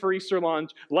 I'm ready for Easter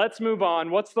lunch. Let's move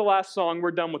on. What's the last song?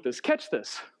 We're done with this. Catch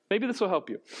this. Maybe this will help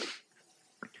you.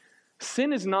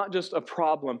 Sin is not just a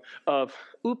problem of,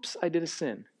 oops, I did a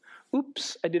sin.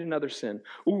 Oops, I did another sin.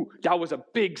 Ooh, that was a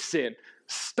big sin.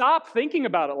 Stop thinking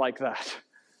about it like that.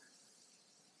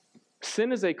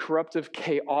 Sin is a corruptive,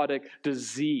 chaotic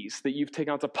disease that you've taken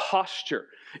on. It's a posture.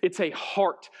 It's a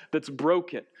heart that's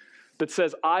broken, that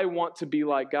says, I want to be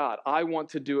like God. I want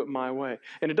to do it my way.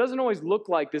 And it doesn't always look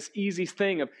like this easy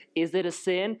thing of, is it a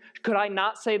sin? Could I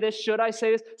not say this? Should I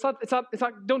say this? It's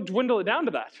not, don't dwindle it down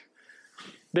to that.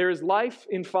 There is life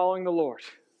in following the Lord.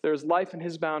 There is life in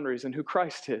his boundaries and who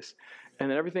Christ is. And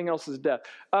then everything else is death.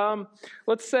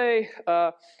 Let's say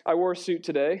I wore a suit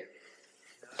today.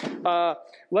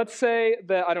 Let's say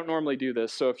that I don't normally do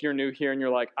this. So if you're new here and you're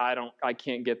like, I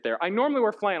can't get there. I normally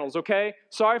wear flannels, okay?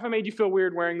 Sorry if I made you feel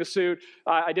weird wearing the suit.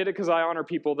 I did it because I honor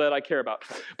people that I care about.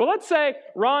 But let's say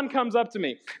Ron comes up to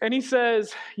me and he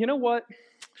says, you know what?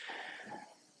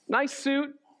 Nice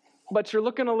suit, but you're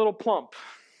looking a little plump.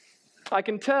 I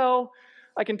can tell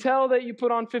that you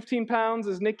put on 15 pounds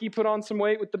as Nikki put on some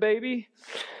weight with the baby.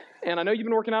 And I know you've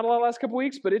been working out a lot the last couple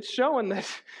weeks, but it's showing that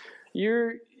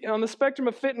you're on the spectrum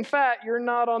of fit and fat, you're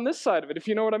not on this side of it, if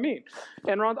you know what I mean.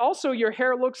 And Ron, also your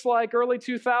hair looks like early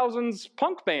 2000s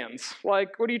punk bands.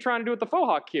 Like, what are you trying to do with the faux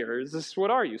hawk here? What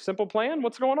are you? Simple Plan?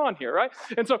 What's going on here, right?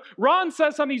 And so Ron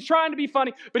says something, he's trying to be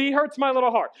funny, but he hurts my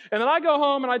little heart. And then I go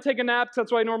home and I take a nap.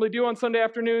 That's what I normally do on Sunday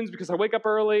afternoons because I wake up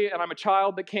early and I'm a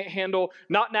child that can't handle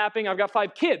not napping. I've got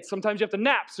 5 kids. Sometimes you have to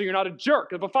nap so you're not a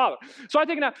jerk of a father. So I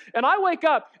take a nap and I wake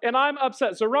up and I'm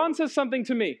upset. So Ron says something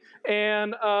to me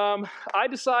and I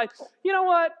decide, you know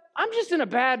what? I'm just in a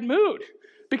bad mood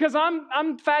because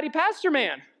I'm fatty pastor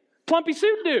man, plumpy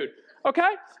suit dude, okay?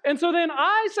 And so then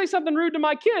I say something rude to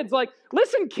my kids like,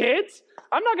 listen, kids,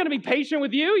 I'm not going to be patient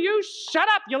with you. You shut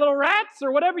up, you little rats,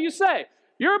 or whatever you say.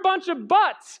 You're a bunch of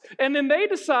butts. And then they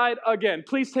decide, again,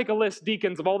 please take a list,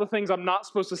 deacons, of all the things I'm not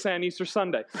supposed to say on Easter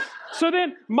Sunday. So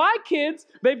then my kids,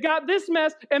 they've got this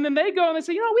mess, and then they go and they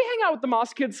say, you know, we hang out with the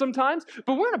Moss kids sometimes,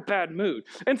 but we're in a bad mood.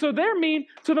 And so they're mean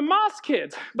to the Moss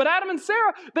kids. But Adam and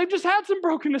Sarah, they've just had some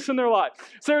brokenness in their life.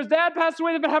 Sarah's dad passed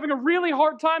away. They've been having a really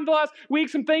hard time the last week,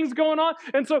 some things going on.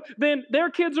 And so then their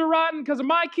kids are rotten because of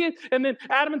my kids. And then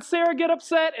Adam and Sarah get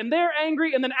upset, and they're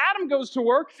angry. And then Adam goes to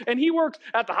work, and he works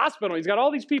at the hospital. He's got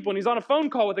all these people, and he's on a phone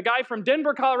call with a guy from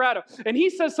Denver, Colorado, and he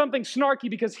says something snarky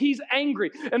because he's angry.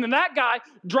 And then that guy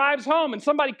drives home, and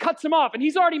somebody cuts him off, and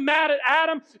he's already mad at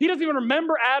Adam. He doesn't even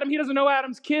remember Adam. He doesn't know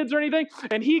Adam's kids or anything,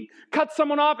 and he cuts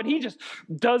someone off, and he just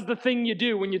does the thing you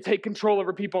do when you take control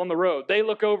over people on the road. They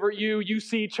look over at you, you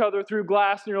see each other through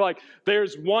glass, and you're like,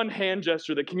 there's one hand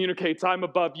gesture that communicates I'm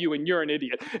above you, and you're an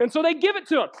idiot. And so they give it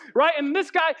to him, right? And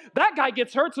that guy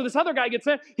gets hurt, so this other guy gets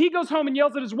in. He goes home and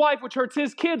yells at his wife, which hurts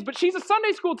his kids, but she's a Sunday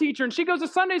school teacher, and she goes to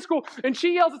Sunday school, and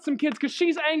she yells at some kids because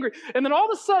she's angry. And then all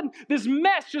of a sudden, this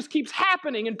mess just keeps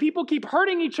happening, and people keep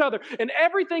hurting each other, and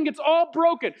everything gets all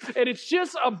broken, and it's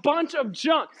just a bunch of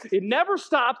junk. It never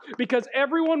stops because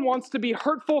everyone wants to be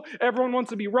hurtful. Everyone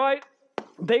wants to be right.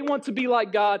 They want to be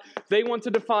like God. They want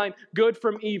to define good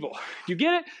from evil. You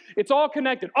get it? It's all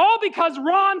connected. All because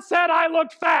Ron said I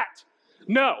looked fat.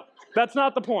 No, that's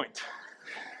not the point.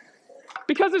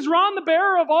 Because is Ron the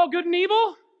bearer of all good and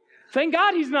evil? Thank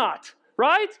God he's not,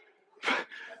 right?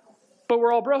 But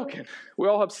we're all broken. We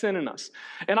all have sin in us.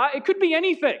 And it could be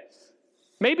anything.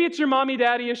 Maybe it's your mommy,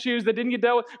 daddy issues that didn't get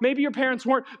dealt with. Maybe your parents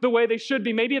weren't the way they should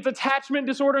be. Maybe it's attachment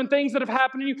disorder and things that have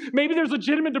happened to you. Maybe there's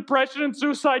legitimate depression and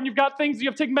suicide, and you've got things, you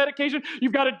have to take medication.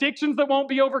 You've got addictions that won't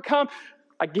be overcome.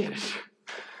 I get it.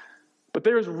 But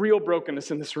there is real brokenness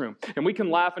in this room. And we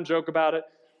can laugh and joke about it,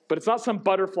 but it's not some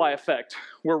butterfly effect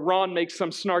where Ron makes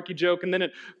some snarky joke and then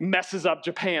it messes up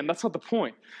Japan. That's not the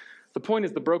point. The point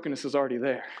is the brokenness is already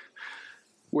there.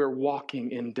 We're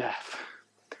walking in death.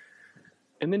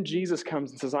 And then Jesus comes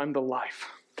and says, I'm the life.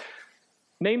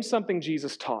 Name something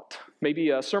Jesus taught. Maybe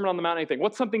a Sermon on the Mount, anything.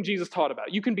 What's something Jesus taught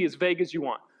about? You can be as vague as you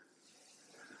want.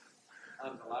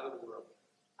 I'm the light of the world.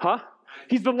 Huh?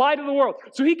 He's the light of the world.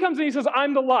 So he comes in and he says,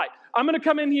 I'm the light. I'm going to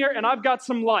come in here and I've got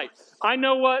some light. I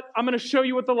know what? I'm going to show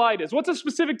you what the light is. What's a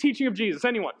specific teaching of Jesus?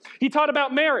 Anyone? He taught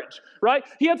about marriage, right?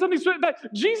 He had something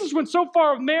that Jesus went so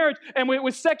far with marriage and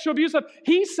with sexual abuse.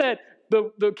 He said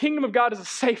the kingdom of God is a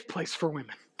safe place for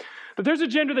women. That there's a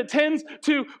gender that tends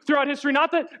to, throughout history,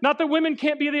 not that women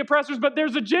can't be the oppressors, but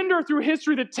there's a gender through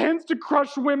history that tends to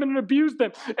crush women and abuse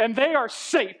them, and they are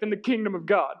safe in the kingdom of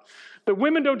God. That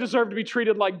women don't deserve to be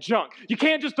treated like junk. You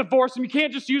can't just divorce them. You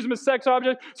can't just use them as sex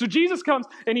objects. So Jesus comes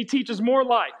and he teaches more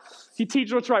light. He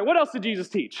teaches what's right. What else did Jesus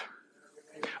teach?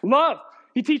 Love.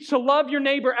 He teaches to love your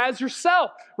neighbor as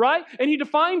yourself, right? And he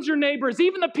defines your neighbor as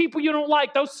even the people you don't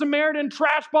like, those Samaritan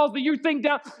trash balls that you think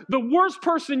down, the worst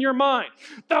person in your mind.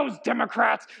 Those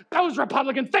Democrats, those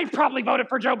Republicans, they probably voted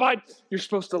for Joe Biden. You're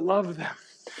supposed to love them,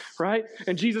 right?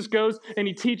 And Jesus goes and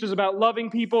he teaches about loving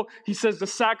people. He says to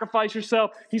sacrifice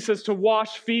yourself. He says to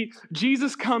wash feet.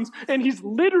 Jesus comes and he's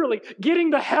literally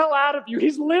getting the hell out of you.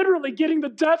 He's literally getting the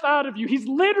death out of you. He's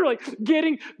literally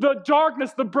getting the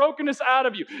darkness, the brokenness out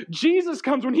of you. Jesus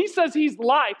comes, when he says he's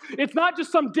life, it's not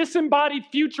just some disembodied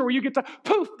future where you get to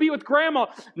poof, be with grandma.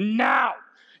 Now.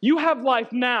 You have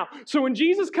life now. So when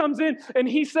Jesus comes in and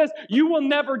he says, you will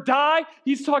never die,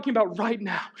 he's talking about right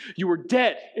now. You were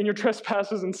dead in your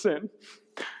trespasses and sin.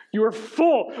 You are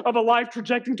full of a life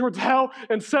trajecting towards hell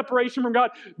and separation from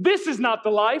God. This is not the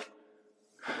life.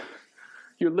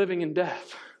 You're living in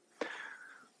death.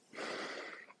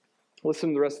 Listen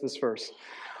to the rest of this verse.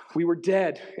 We were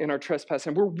dead in our trespasses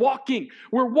and we're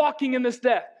walking in this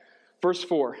death. Verse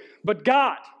 4, but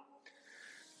God,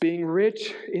 being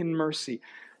rich in mercy,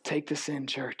 take this in,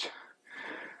 church.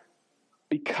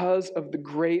 Because of the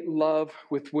great love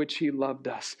with which he loved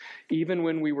us, even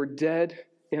when we were dead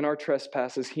in our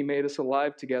trespasses, he made us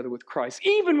alive together with Christ.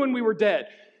 Even when we were dead,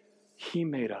 he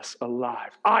made us alive.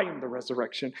 I am the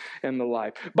resurrection and the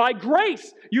life. By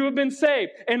grace, you have been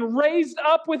saved and raised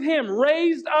up with him,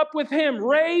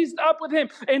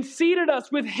 and seated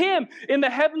us with him in the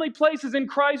heavenly places in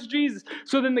Christ Jesus,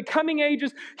 so that in the coming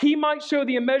ages, he might show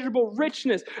the immeasurable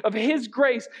richness of his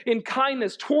grace in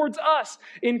kindness towards us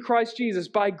in Christ Jesus.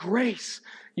 By grace,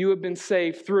 you have been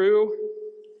saved through.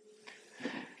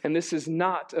 And this is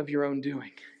not of your own doing.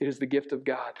 It is the gift of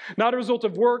God. Not a result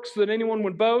of works so that anyone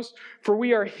would boast, for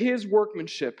we are his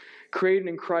workmanship, created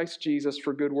in Christ Jesus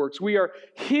for good works. We are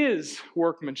his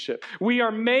workmanship. We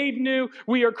are made new.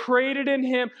 We are created in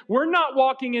him. We're not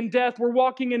walking in death. We're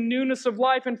walking in newness of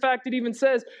life. In fact, it even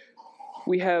says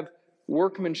we have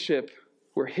workmanship.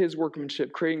 We're his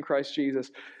workmanship, created in Christ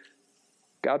Jesus.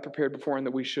 God prepared beforehand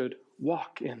that we should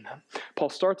walk in them.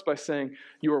 Paul starts by saying,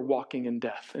 you are walking in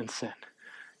death and sin.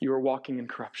 You are walking in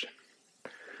corruption.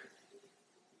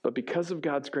 But because of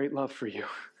God's great love for you,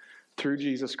 through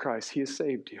Jesus Christ, he has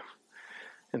saved you.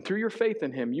 And through your faith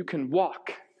in him, you can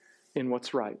walk in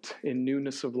what's right, in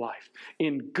newness of life,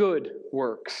 in good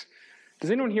works.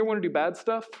 Does anyone here want to do bad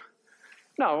stuff?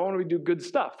 No, I want to do good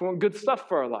stuff. We want good stuff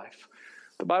for our life.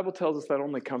 The Bible tells us that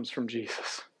only comes from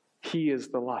Jesus. He is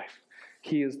the life.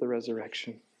 He is the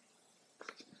resurrection.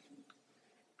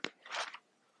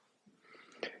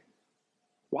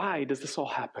 Why does this all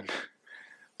happen?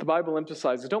 The Bible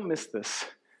emphasizes, don't miss this,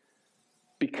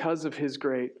 because of his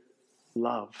great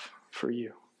love for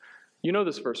you. You know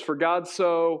this verse, for God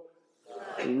so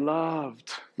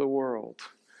loved the world.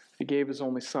 He gave his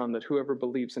only son that whoever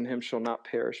believes in him shall not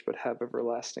perish but have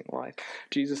everlasting life.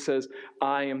 Jesus says,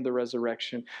 I am the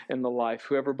resurrection and the life.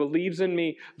 Whoever believes in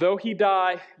me, though he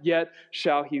die, yet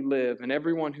shall he live. And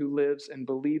everyone who lives and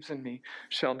believes in me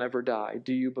shall never die.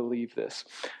 Do you believe this?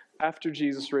 After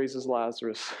Jesus raises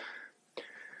Lazarus,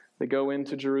 They go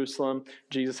into Jerusalem.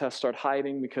 Jesus has to start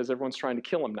hiding because everyone's trying to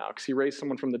kill him now because he raised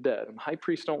someone from the dead. And high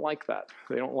priests don't like that.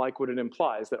 They don't like what it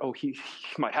implies that, oh, he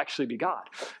might actually be God.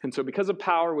 And so because of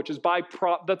power, which is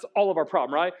that's all of our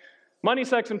problem, right? Money,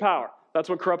 sex, and power. That's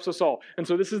what corrupts us all. And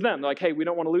so this is them. They're like, hey, we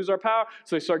don't want to lose our power.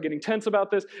 So they start getting tense about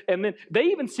this. And then they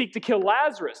even seek to kill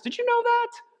Lazarus. Did you know that?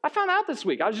 I found out this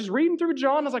week. I was just reading through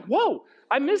John. I was like, whoa,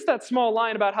 I missed that small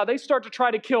line about how they start to try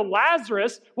to kill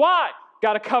Lazarus. Why?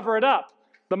 Got to cover it up.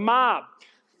 The mob,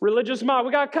 religious mob,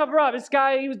 we got to cover up. This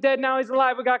guy, he was dead, now he's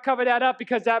alive. We got to cover that up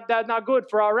because that's not good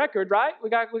for our record, right? We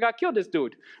got to kill this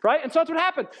dude, right? And so that's what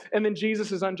happened. And then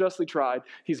Jesus is unjustly tried.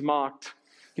 He's mocked.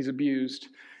 He's abused.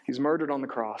 He's murdered on the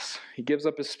cross. He gives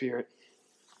up his spirit.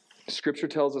 Scripture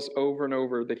tells us over and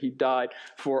over that he died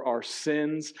for our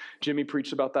sins. Jimmy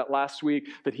preached about that last week,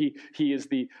 that he is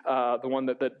the one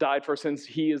that died for our sins.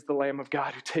 He is the Lamb of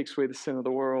God who takes away the sin of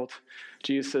the world.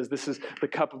 Jesus says, this is the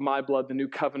cup of my blood, the new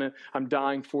covenant. I'm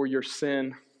dying for your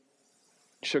sin.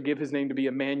 He shall give his name to be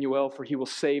Emmanuel, for he will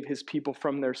save his people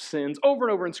from their sins. Over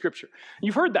and over in Scripture.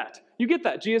 You've heard that. You get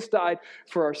that. Jesus died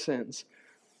for our sins.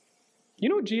 You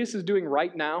know what Jesus is doing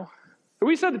right now?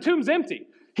 We said the tomb's empty.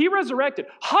 He resurrected.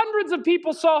 Hundreds of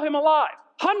people saw him alive.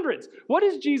 Hundreds. What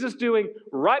is Jesus doing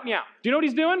right now? Do you know what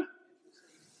he's doing?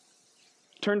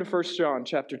 Turn to 1 John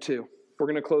chapter 2. We're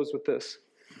going to close with this.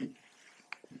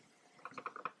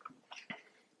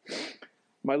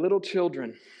 My little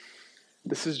children,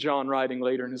 this is John writing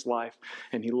later in his life,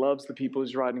 and he loves the people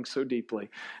he's writing so deeply.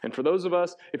 And for those of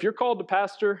us, if you're called to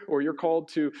pastor or you're called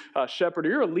to shepherd or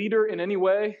you're a leader in any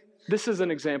way, this is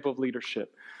an example of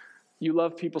leadership. You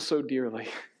love people so dearly.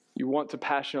 You want to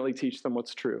passionately teach them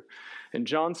what's true. And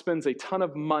John spends a ton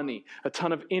of money, a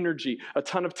ton of energy, a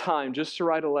ton of time just to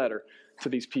write a letter to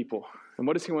these people. And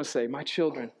what does he want to say? My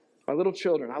children, my little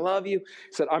children, I love you.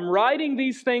 He said, I'm writing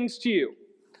these things to you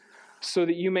so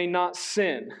that you may not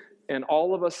sin. And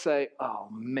all of us say, oh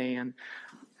man,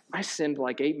 I sinned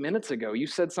like 8 minutes ago. You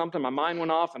said something, my mind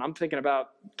went off, and I'm thinking about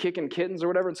kicking kittens or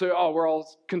whatever. And so, we're all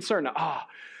concerned now.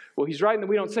 Well, he's writing that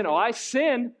we don't sin. I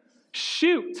sin.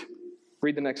 Shoot.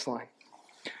 Read the next line.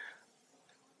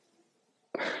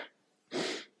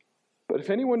 But if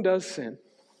anyone does sin,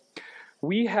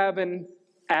 we have an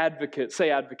advocate. Say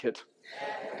advocate.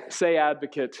 Say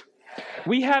advocate.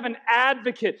 We have an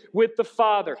advocate with the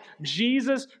Father,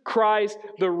 Jesus Christ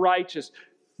the righteous.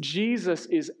 Jesus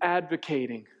is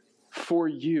advocating for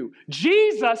you.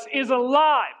 Jesus is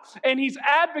alive, and he's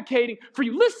advocating for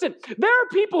you. Listen, there are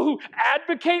people who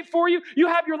advocate for you. You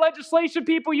have your legislation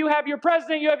people, you have your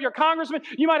president, you have your congressman,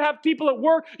 you might have people at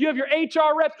work, you have your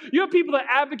HR reps, you have people that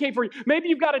advocate for you. Maybe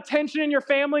you've got a tension in your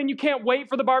family and you can't wait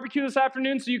for the barbecue this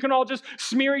afternoon so you can all just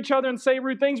smear each other and say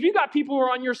rude things. You got people who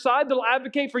are on your side that'll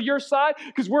advocate for your side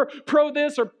because we're pro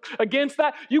this or against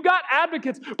that. You got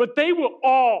advocates, but they will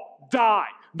all die.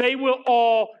 They will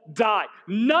all die.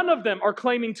 None of them are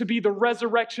claiming to be the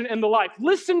resurrection and the life.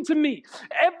 Listen to me.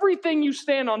 Everything you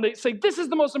stand on, they say, this is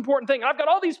the most important thing. I've got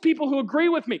all these people who agree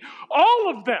with me.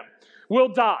 All of them will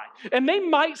die. And they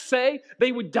might say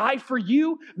they would die for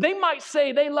you. They might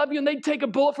say they love you and they'd take a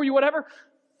bullet for you, whatever.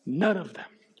 None of them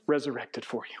resurrected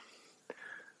for you.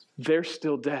 They're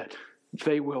still dead.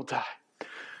 They will die.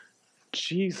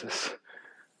 Jesus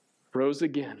rose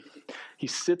again. He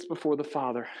sits before the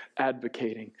Father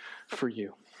advocating for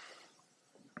you.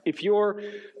 If you're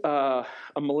a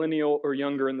millennial or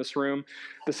younger in this room,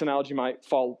 this analogy might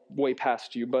fall way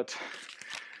past you, but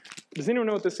does anyone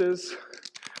know what this is?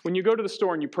 When you go to the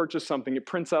store and you purchase something, it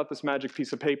prints out this magic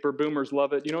piece of paper. Boomers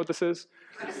love it. You know what this is?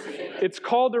 It's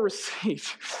called a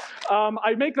receipt.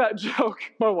 I make that joke.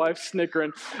 My wife's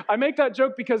snickering. I make that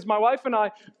joke because my wife and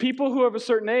I, people who have a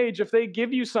certain age, if they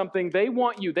give you something, they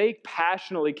want you. They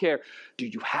passionately care. Do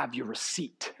you have your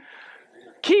receipt?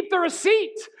 Keep the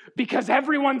receipt because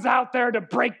everyone's out there to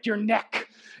break your neck.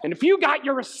 And if you got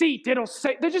your receipt, it'll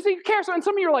say, they just care. And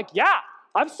some of you are like, yeah,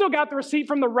 I've still got the receipt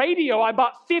from the radio I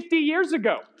bought 50 years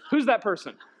ago. Who's that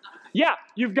person? Yeah,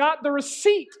 you've got the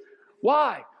receipt.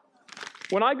 Why?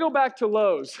 When I go back to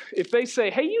Lowe's, if they say,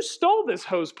 hey, you stole this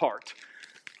hose part.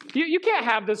 You can't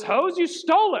have this hose. You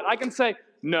stole it. I can say,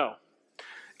 no,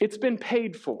 it's been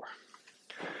paid for.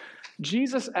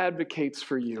 Jesus advocates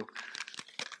for you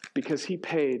because he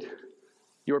paid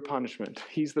your punishment.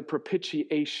 He's the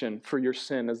propitiation for your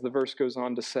sin, as the verse goes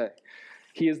on to say.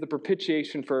 He is the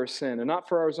propitiation for our sin, and not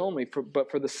for ours only, but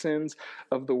for the sins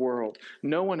of the world.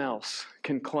 No one else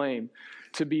can claim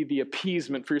to be the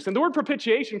appeasement for your sin. The word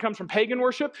propitiation comes from pagan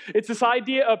worship. It's this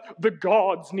idea of the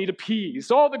gods need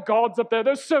appeased. All the gods up there,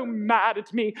 they're so mad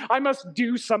at me. I must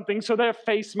do something so their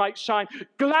face might shine.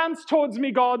 Glance towards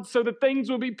me, God, so that things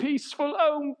will be peaceful.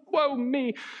 Oh, woe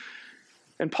me.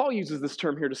 And Paul uses this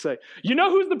term here to say, you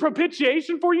know who's the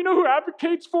propitiation for you? You know who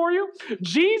advocates for you?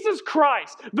 Jesus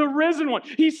Christ, the risen one.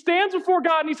 He stands before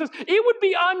God and he says, it would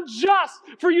be unjust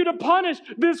for you to punish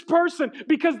this person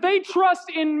because they trust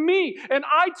in me and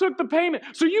I took the payment.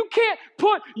 So you can't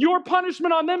put your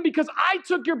punishment on them because I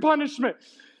took your punishment.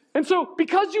 And so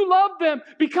because you love them,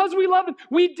 because we love them,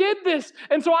 we did this.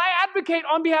 And so I advocate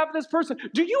on behalf of this person.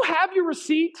 Do you have your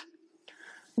receipt?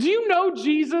 Do you know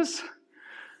Jesus?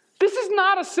 This is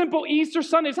not a simple Easter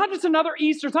Sunday. It's not just another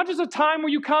Easter. It's not just a time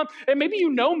where you come and maybe you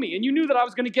know me and you knew that I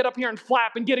was going to get up here and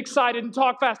flap and get excited and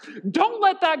talk fast. Don't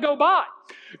let that go by.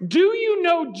 Do you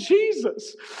know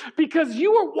Jesus? Because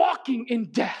you are walking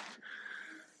in death.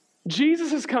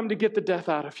 Jesus has come to get the death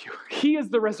out of you. He is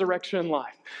the resurrection and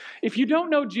life. If you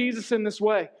don't know Jesus in this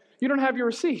way, you don't have your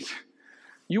receipt.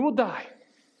 You will die.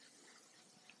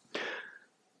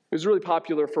 It was really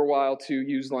popular for a while to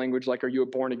use language like, are you a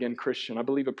born-again Christian? I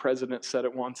believe a president said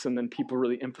it once, and then people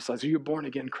really emphasized, are you a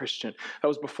born-again Christian? That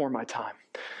was before my time.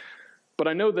 But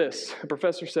I know this. A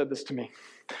professor said this to me.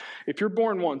 If you're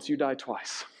born once, you die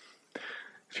twice.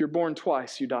 If you're born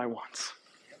twice, you die once.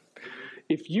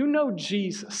 If you know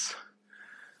Jesus,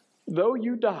 though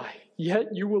you die,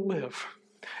 yet you will live.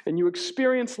 And you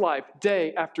experience life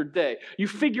day after day. You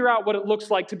figure out what it looks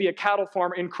like to be a cattle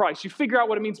farmer in Christ. You figure out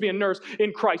what it means to be a nurse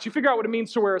in Christ. You figure out what it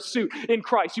means to wear a suit in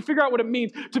Christ. You figure out what it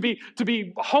means to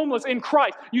be homeless in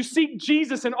Christ. You seek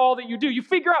Jesus in all that you do. You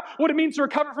figure out what it means to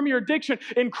recover from your addiction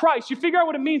in Christ. You figure out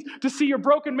what it means to see your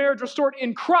broken marriage restored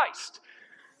in Christ.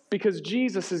 Because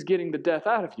Jesus is getting the death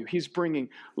out of you. He's bringing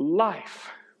life.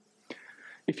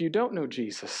 If you don't know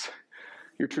Jesus,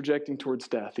 you're trajecting towards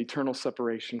death, eternal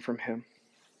separation from Him.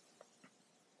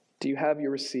 Do you have your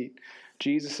receipt?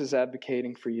 Jesus is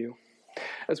advocating for you.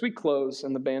 As we close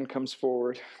and the band comes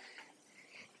forward,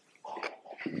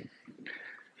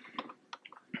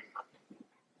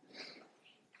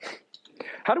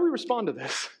 how do we respond to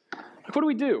this? What do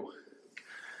we do?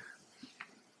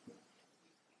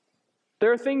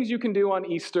 There are things you can do on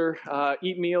Easter.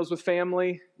 Eat meals with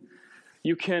family.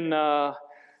 You can go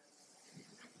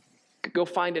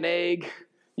find an egg.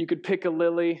 You could pick a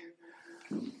lily.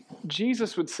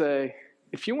 Jesus would say,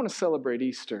 if you want to celebrate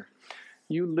Easter,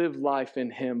 you live life in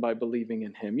Him by believing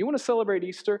in Him. You want to celebrate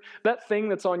Easter? That thing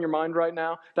that's on your mind right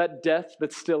now, that death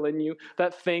that's still in you,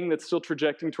 that thing that's still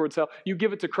trajecting towards hell, you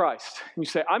give it to Christ. And you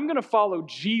say, I'm going to follow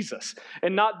Jesus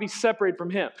and not be separated from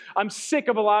Him. I'm sick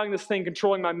of allowing this thing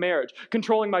controlling my marriage,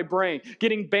 controlling my brain,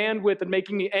 getting bandwidth and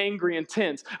making me angry and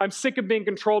tense. I'm sick of being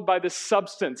controlled by this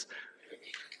substance.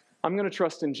 I'm going to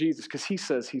trust in Jesus because He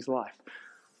says He's life.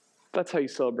 That's how you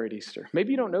celebrate Easter.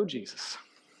 Maybe you don't know Jesus.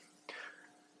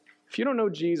 If you don't know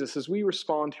Jesus, as we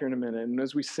respond here in a minute and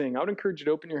as we sing, I would encourage you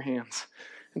to open your hands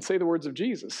and say the words of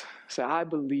Jesus. Say, I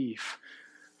believe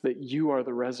that you are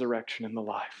the resurrection and the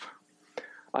life.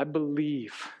 I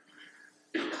believe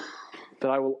that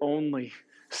I will only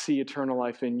see eternal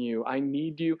life in you. I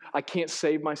need you. I can't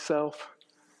save myself.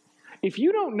 If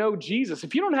you don't know Jesus,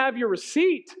 if you don't have your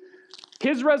receipt,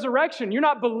 His resurrection, you're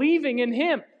not believing in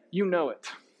Him, you know it.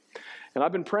 And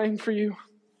I've been praying for you.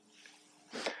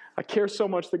 I care so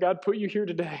much that God put you here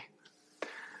today.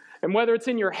 And whether it's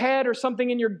in your head or something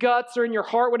in your guts or in your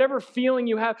heart, whatever feeling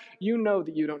you have, you know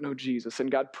that you don't know Jesus.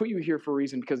 And God put you here for a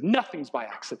reason because nothing's by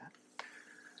accident.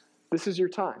 This is your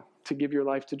time to give your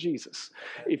life to Jesus.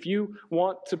 If you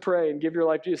want to pray and give your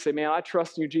life to Jesus, say, man, I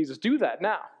trust in you, Jesus. Do that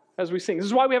now as we sing. This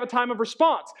is why we have a time of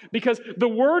response, because the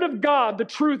Word of God, the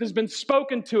truth, has been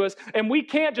spoken to us, and we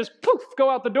can't just poof, go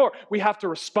out the door. We have to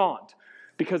respond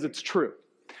because it's true.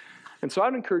 And so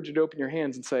I'd encourage you to open your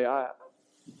hands and say,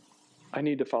 I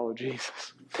need to follow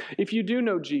Jesus. If you do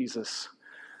know Jesus,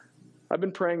 I've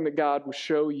been praying that God will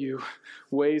show you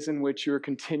ways in which you're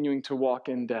continuing to walk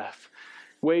in death,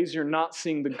 ways you're not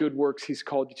seeing the good works He's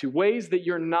called you to, ways that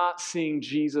you're not seeing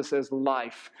Jesus as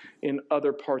life in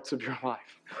other parts of your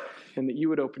life, and that you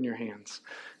would open your hands.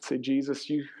 Say,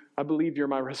 Jesus, I believe you're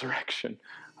my resurrection.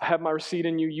 I have my receipt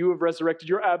in you. You have resurrected.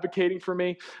 You're advocating for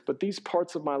me, but these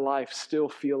parts of my life still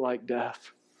feel like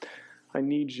death. I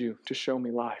need you to show me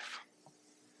life.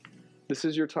 This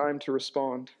is your time to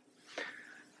respond.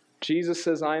 Jesus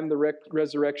says, I am the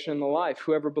resurrection and the life.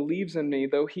 Whoever believes in me,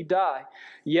 though he die,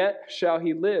 yet shall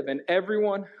he live. And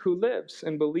everyone who lives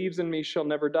and believes in me shall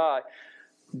never die.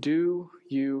 Do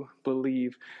you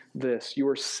believe this? You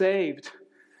are saved.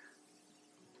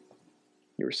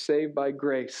 You are saved by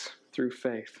grace through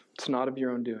faith. It's not of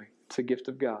your own doing. It's a gift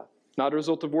of God. Not a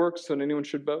result of works, so that anyone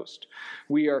should boast.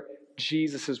 We are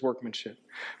Jesus' workmanship.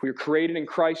 We are created in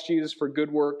Christ Jesus for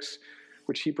good works,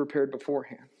 which he prepared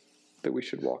beforehand, that we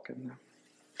should walk in them.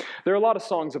 There are a lot of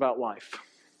songs about life.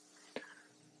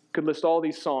 Could list all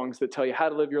these songs that tell you how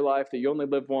to live your life, that you only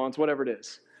live once, whatever it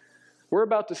is. We're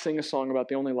about to sing a song about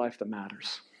the only life that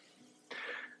matters.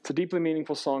 It's a deeply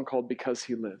meaningful song called Because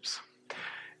He Lives.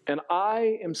 And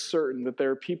I am certain that there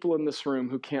are people in this room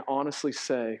who can't honestly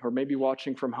say, or maybe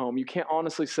watching from home, you can't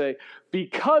honestly say,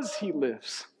 because He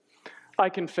lives, I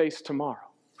can face tomorrow.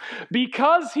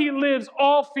 Because He lives,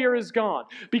 all fear is gone.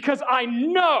 Because I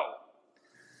know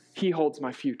He holds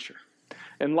my future.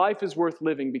 And life is worth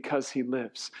living because He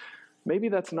lives. Maybe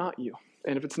that's not you.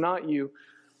 And if it's not you,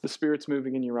 the Spirit's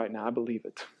moving in you right now. I believe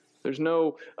it. There's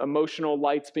no emotional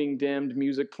lights being dimmed,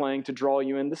 music playing to draw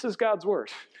you in. This is God's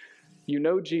word. You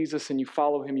know Jesus and you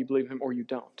follow Him, you believe Him, or you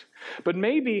don't. But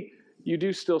maybe you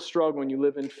do still struggle and you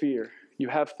live in fear. You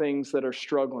have things that are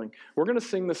struggling. We're going to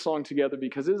sing this song together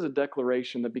because it is a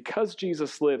declaration that because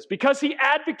Jesus lives, because He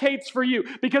advocates for you,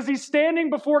 because He's standing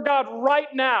before God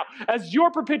right now as your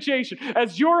propitiation,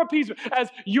 as your appeasement, as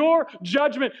your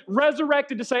judgment,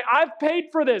 resurrected to say, I've paid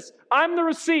for this. I'm the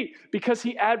receipt. Because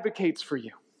He advocates for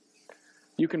you,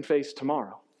 you can face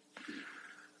tomorrow.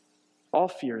 All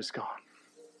fear is gone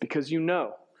because you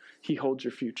know He holds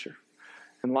your future.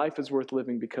 And life is worth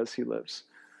living because He lives.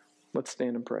 Let's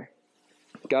stand and pray.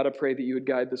 God, I pray that you would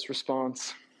guide this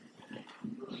response.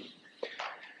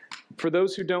 For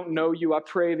those who don't know you, I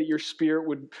pray that your Spirit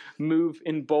would move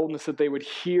in boldness, that they would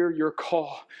hear your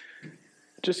call.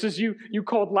 Just as you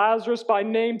called Lazarus by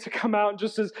name to come out,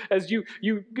 just as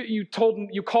you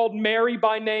called Mary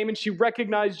by name and she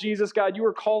recognized Jesus, God, you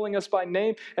are calling us by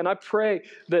name. And I pray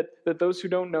that those who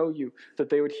don't know you, that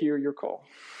they would hear your call.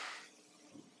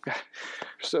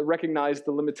 So recognize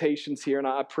the limitations here, and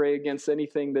I pray against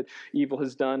anything that evil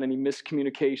has done, any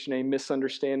miscommunication, any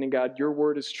misunderstanding. God, your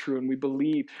word is true, and we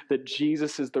believe that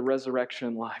Jesus is the resurrection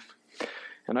and life.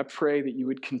 And I pray that you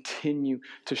would continue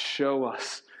to show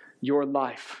us your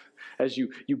life as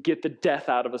you get the death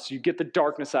out of us, you get the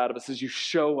darkness out of us, as you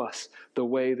show us the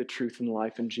way, the truth, and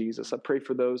life in Jesus. I pray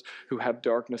for those who have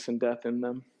darkness and death in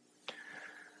them.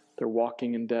 They're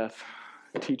walking in death.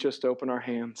 Teach us to open our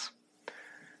hands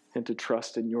and to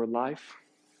trust in your life.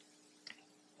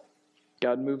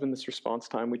 God, move in this response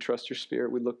time. We trust your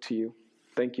Spirit. We look to you.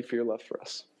 Thank you for your love for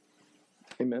us.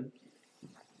 Amen.